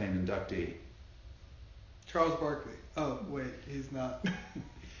Hall of Fame inductee? Charles Barkley. Oh, wait, he's not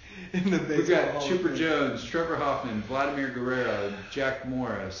in the baseball We've got Hall Chipper of Fame. Jones, Trevor Hoffman, Vladimir Guerrero, Jack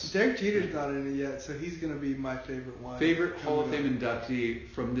Morris. Derek Jeter's not in it yet, so he's going to be my favorite one. Favorite Hall of Fame inductee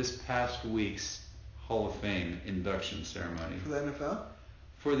from this past week's Hall of Fame induction ceremony. For the NFL?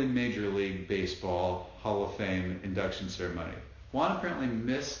 For the Major League Baseball Hall of Fame induction ceremony. Juan apparently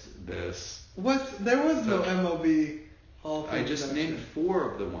missed this. There was no MLB Hall of Fame I just induction. named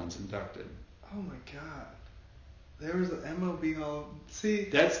 4 of the ones inducted. Oh my God. There was an MLB Hall. See?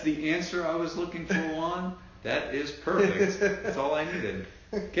 That's the answer I was looking for, Juan. That is perfect. That's all I needed.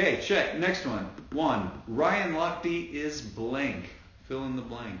 Okay, check. Next one. Juan, Ryan Lochte is blank. Fill in the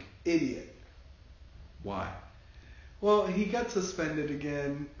blank. Idiot. Why? Well, he got suspended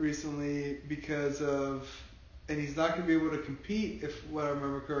again recently because of, and he's not going to be able to compete, if what I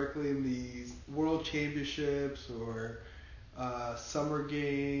remember correctly, in these World Championships or Summer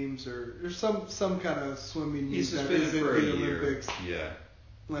Games or some kind of swimming meet He's that suspended is in for a the year. Olympics. Yeah.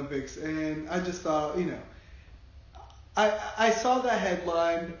 Olympics, and I just thought, I saw that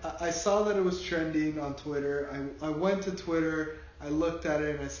headline. I saw that it was trending on Twitter. I went to Twitter. I looked at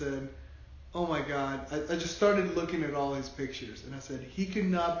it and I said, oh my God. I just started looking at all his pictures and I said, he could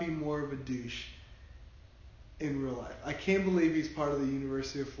not be more of a douche in real life. I can't believe he's part of the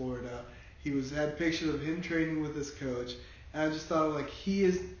University of Florida. He had pictures of him training with his coach, and I just thought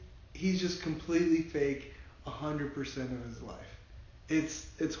he's just completely fake 100% of his life.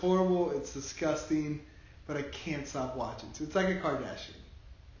 It's horrible. It's disgusting, but I can't stop watching. So it's like a Kardashian.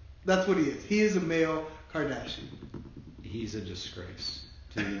 That's what he is. He is a male Kardashian. He's a disgrace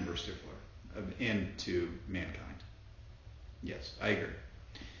to the University of Florida and to mankind. Yes, I agree.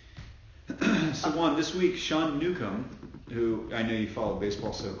 So Juan, this week, Sean Newcomb, who I know you follow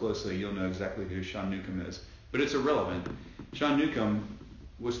baseball so closely, you'll know exactly who Sean Newcomb is, but it's irrelevant. Sean Newcomb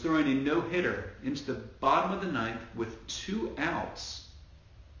was throwing a no-hitter into the bottom of the 9th with 2 outs.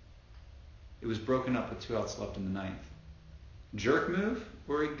 It was broken up with 2 outs left in the 9th. Jerk move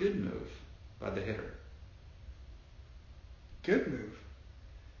or a good move by the hitter? Good move.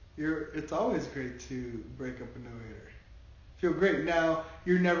 It's always great to break up a no-hitter. Feel great. Now,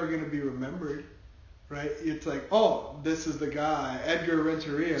 you're never going to be remembered, right? It's like, oh, this is the guy. Edgar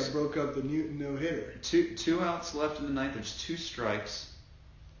Renteria broke up the no-hitter. 2 outs left in the 9th. There's 2 strikes.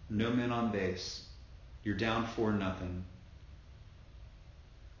 No men on base. You're down 4-0.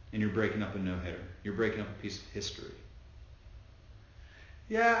 And you're breaking up a no-hitter. You're breaking up a piece of history.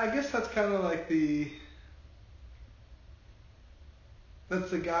 Yeah, I guess that's kind of like that's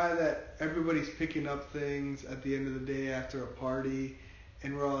the guy that everybody's picking up things at the end of the day after a party,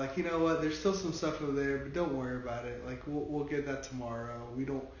 and we're all like, you know what? There's still some stuff over there, but don't worry about it. Like we'll get that tomorrow.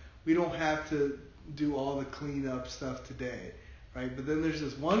 We don't have to do all the cleanup stuff today, right? But then there's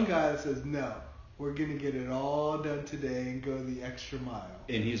this one guy that says, no, we're going to get it all done today and go the extra mile.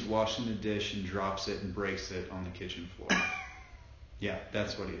 And he's washing the dish and drops it and breaks it on the kitchen floor. Yeah,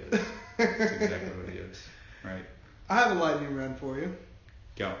 that's what he is. That's exactly what he is, right? I have a lightning round for you.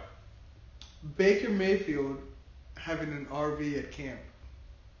 Go. Baker Mayfield having an RV at camp.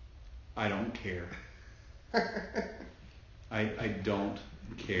 I don't care. I don't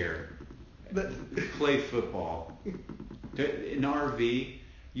care. Play football. An RV,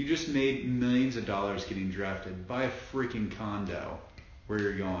 you just made millions of dollars getting drafted. Buy a freaking condo where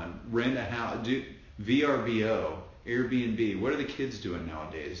you're going. Rent a house. Do VRBO, Airbnb. What are the kids doing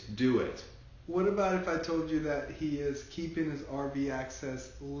nowadays? Do it. What about if I told you that he is keeping his RV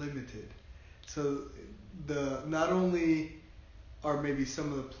access limited? So not only are maybe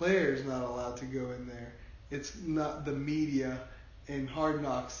some of the players not allowed to go in there, it's not the media and Hard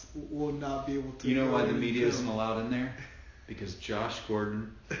Knocks will not be able to. You know why the media isn't allowed in there? Because Josh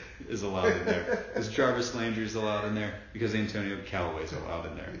Gordon is allowed in there. Because Jarvis Landry is allowed in there. Because Antonio Callaway is allowed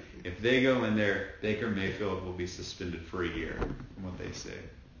in there. If they go in there, Baker Mayfield will be suspended for a year, from what they say.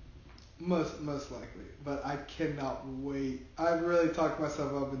 Most likely, but I cannot wait. I've really talked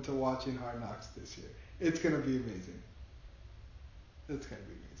myself up into watching Hard Knocks this year. It's gonna be amazing. It's gonna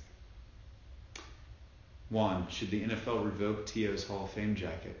be amazing. Juan, should the NFL revoke T.O.'s Hall of Fame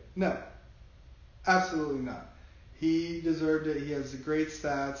jacket? No, absolutely not. He deserved it. He has great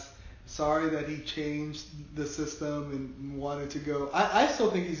stats. Sorry that he changed the system and wanted to go. I still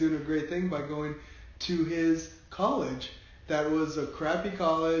think he's doing a great thing by going to his college. That was a crappy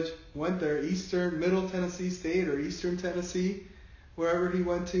college, went there, Middle Tennessee State or Eastern Tennessee, wherever he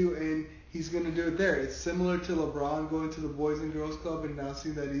went to, and he's going to do it there. It's similar to LeBron going to the Boys and Girls Club and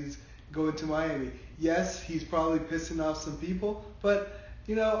announcing that he's going to Miami. Yes, he's probably pissing off some people, but,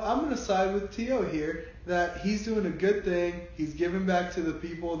 I'm going to side with T.O. here that he's doing a good thing. He's giving back to the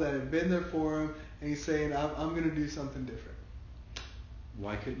people that have been there for him, and he's saying, I'm going to do something different.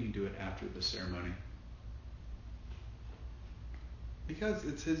 Why couldn't you do it after the ceremony? Because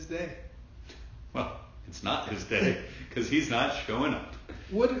it's his day. Well, it's not his day because he's not showing up.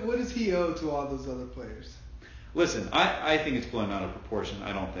 What does he owe to all those other players? Listen, I think it's blown out of proportion.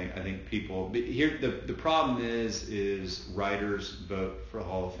 I think people here. The problem is writers vote for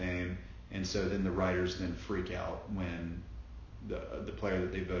Hall of Fame, and so then the writers then freak out when the player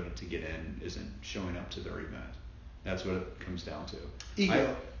that they voted to get in isn't showing up to their event. That's what it comes down to.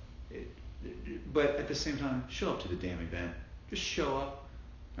 Ego. But at the same time, show up to the damn event. Just show up.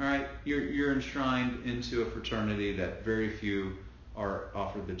 All right, you're enshrined into a fraternity that very few are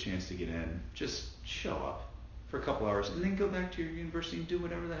offered the chance to get in. Just show up for a couple hours and then go back to your university and do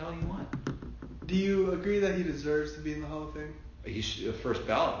whatever the hell you want. Do you agree that he deserves to be in the Hall of Fame? He's a first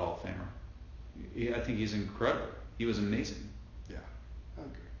ballot Hall of Famer. I think he's incredible. He was amazing. Yeah, I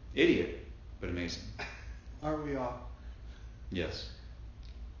agree. Idiot, but amazing. Aren't we all? Yes.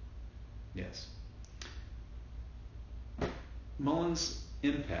 Yes. Mullen's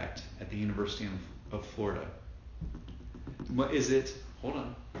impact at the University of Florida. What is it? Hold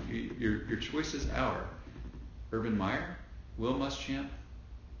on. Your choice is our Urban Meyer, Will Muschamp,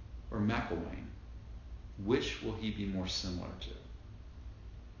 or McElwain. Which will he be more similar to?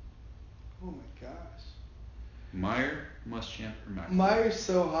 Oh my gosh. Meyer, Muschamp, or McElwain? Meyer's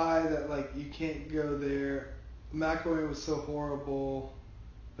so high that you can't go there. McElwain was so horrible,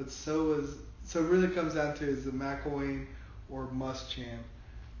 but so it really comes down to is the McElwain or Muschamp.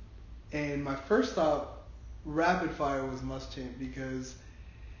 And my first thought, rapid fire, was Muschamp because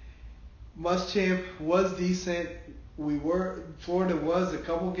Muschamp was decent. Florida was a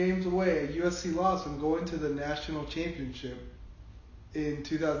couple games away. USC lost from going to the national championship in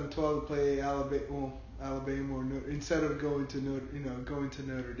 2012 to play Alabama, instead of going to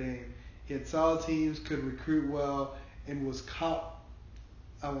Notre Dame. He had solid teams, could recruit well, and was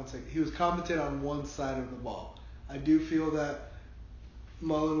he was competent on one side of the ball. I do feel that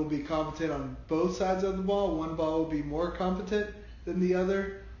Mullen will be competent on both sides of the ball. One ball will be more competent than the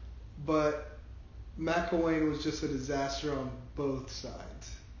other, but McElwain was just a disaster on both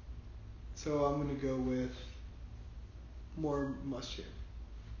sides. So I'm going to go with more Muschamp.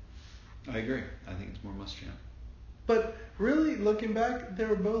 I agree. I think it's more Muschamp. But really, looking back, they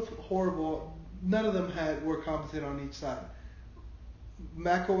were both horrible. None of them were competent on each side.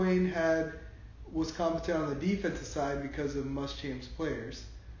 McElwain was competent on the defensive side because of Muschamp's players.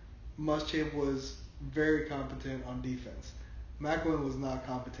 Muschamp was very competent on defense. McElwain was not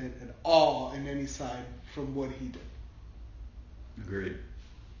competent at all in any side from what he did. Agreed.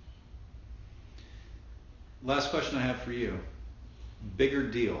 Last question I have for you. Bigger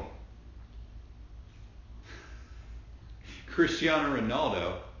deal. Cristiano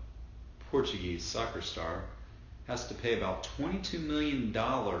Ronaldo, Portuguese soccer star, has to pay about $22 million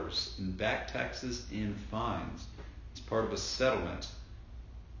in back taxes and fines. It's part of a settlement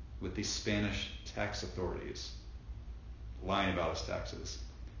with the Spanish tax authorities, lying about his taxes.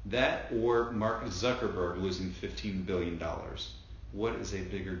 That or Mark Zuckerberg losing $15 billion. What is a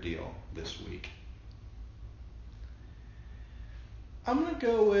bigger deal this week? I'm going to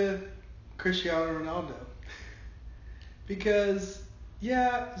go with Cristiano Ronaldo. Because,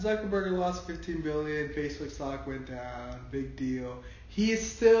 yeah, Zuckerberg lost $15 billion, Facebook stock went down, big deal. He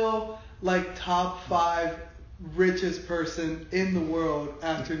is still like top 5 richest person in the world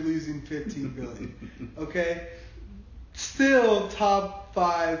after losing $15 billion. Okay? Still top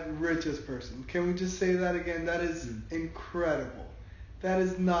 5 richest person. Can we just say that again? That is incredible. That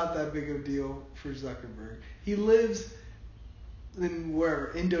is not that big of a deal for Zuckerberg. He lives in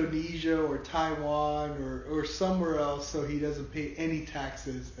wherever, Indonesia or Taiwan or somewhere else, so he doesn't pay any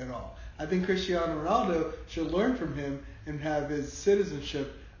taxes at all. I think Cristiano Ronaldo should learn from him and have his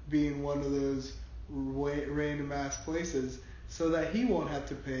citizenship be in one of those random ass places so that he won't have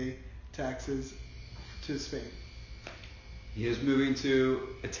to pay taxes to Spain. He is moving to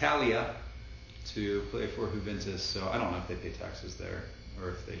Italia to play for Juventus, so I don't know if they pay taxes there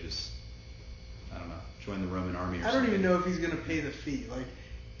or if they just, I don't know, join the Roman army or something. I don't even know if he's going to pay the fee. Like,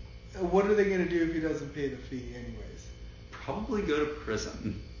 what are they going to do if he doesn't pay the fee anyways? Probably go to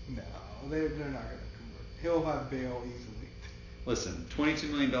prison. No, they're not going to convert. He'll have bail easily. Listen, $22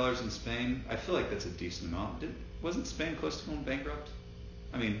 million in Spain, I feel like that's a decent amount. Wasn't Spain close to going bankrupt?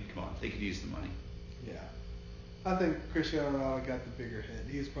 I mean, come on, they could use the money. Yeah. I think Cristiano Ronaldo got the bigger hit.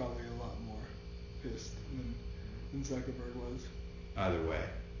 He's probably a lot more pissed than Zuckerberg was. Either way,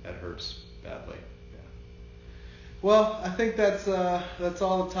 that hurts badly. Yeah. Well, I think that's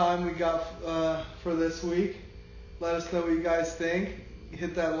all the time we got for this week. Let us know what you guys think.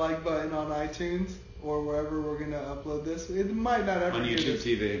 Hit that like button on iTunes or wherever we're gonna upload this. It might not ever on hear YouTube this,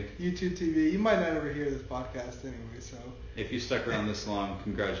 TV. YouTube TV. You might not ever hear this podcast anyway. So if you stuck around this long,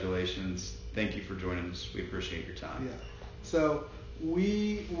 congratulations. Thank you for joining us. We appreciate your time. Yeah. So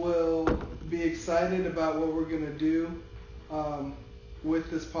we will be excited about what we're gonna do with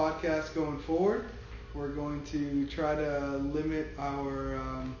this podcast going forward. We're going to try to limit our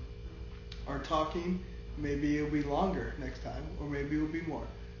talking. Maybe it'll be longer next time, or maybe it'll be more.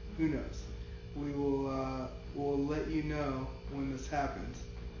 Who knows? We will we'll let you know when this happens.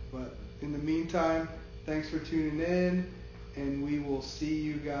 But in the meantime, thanks for tuning in, and we will see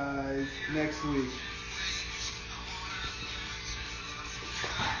you guys next week.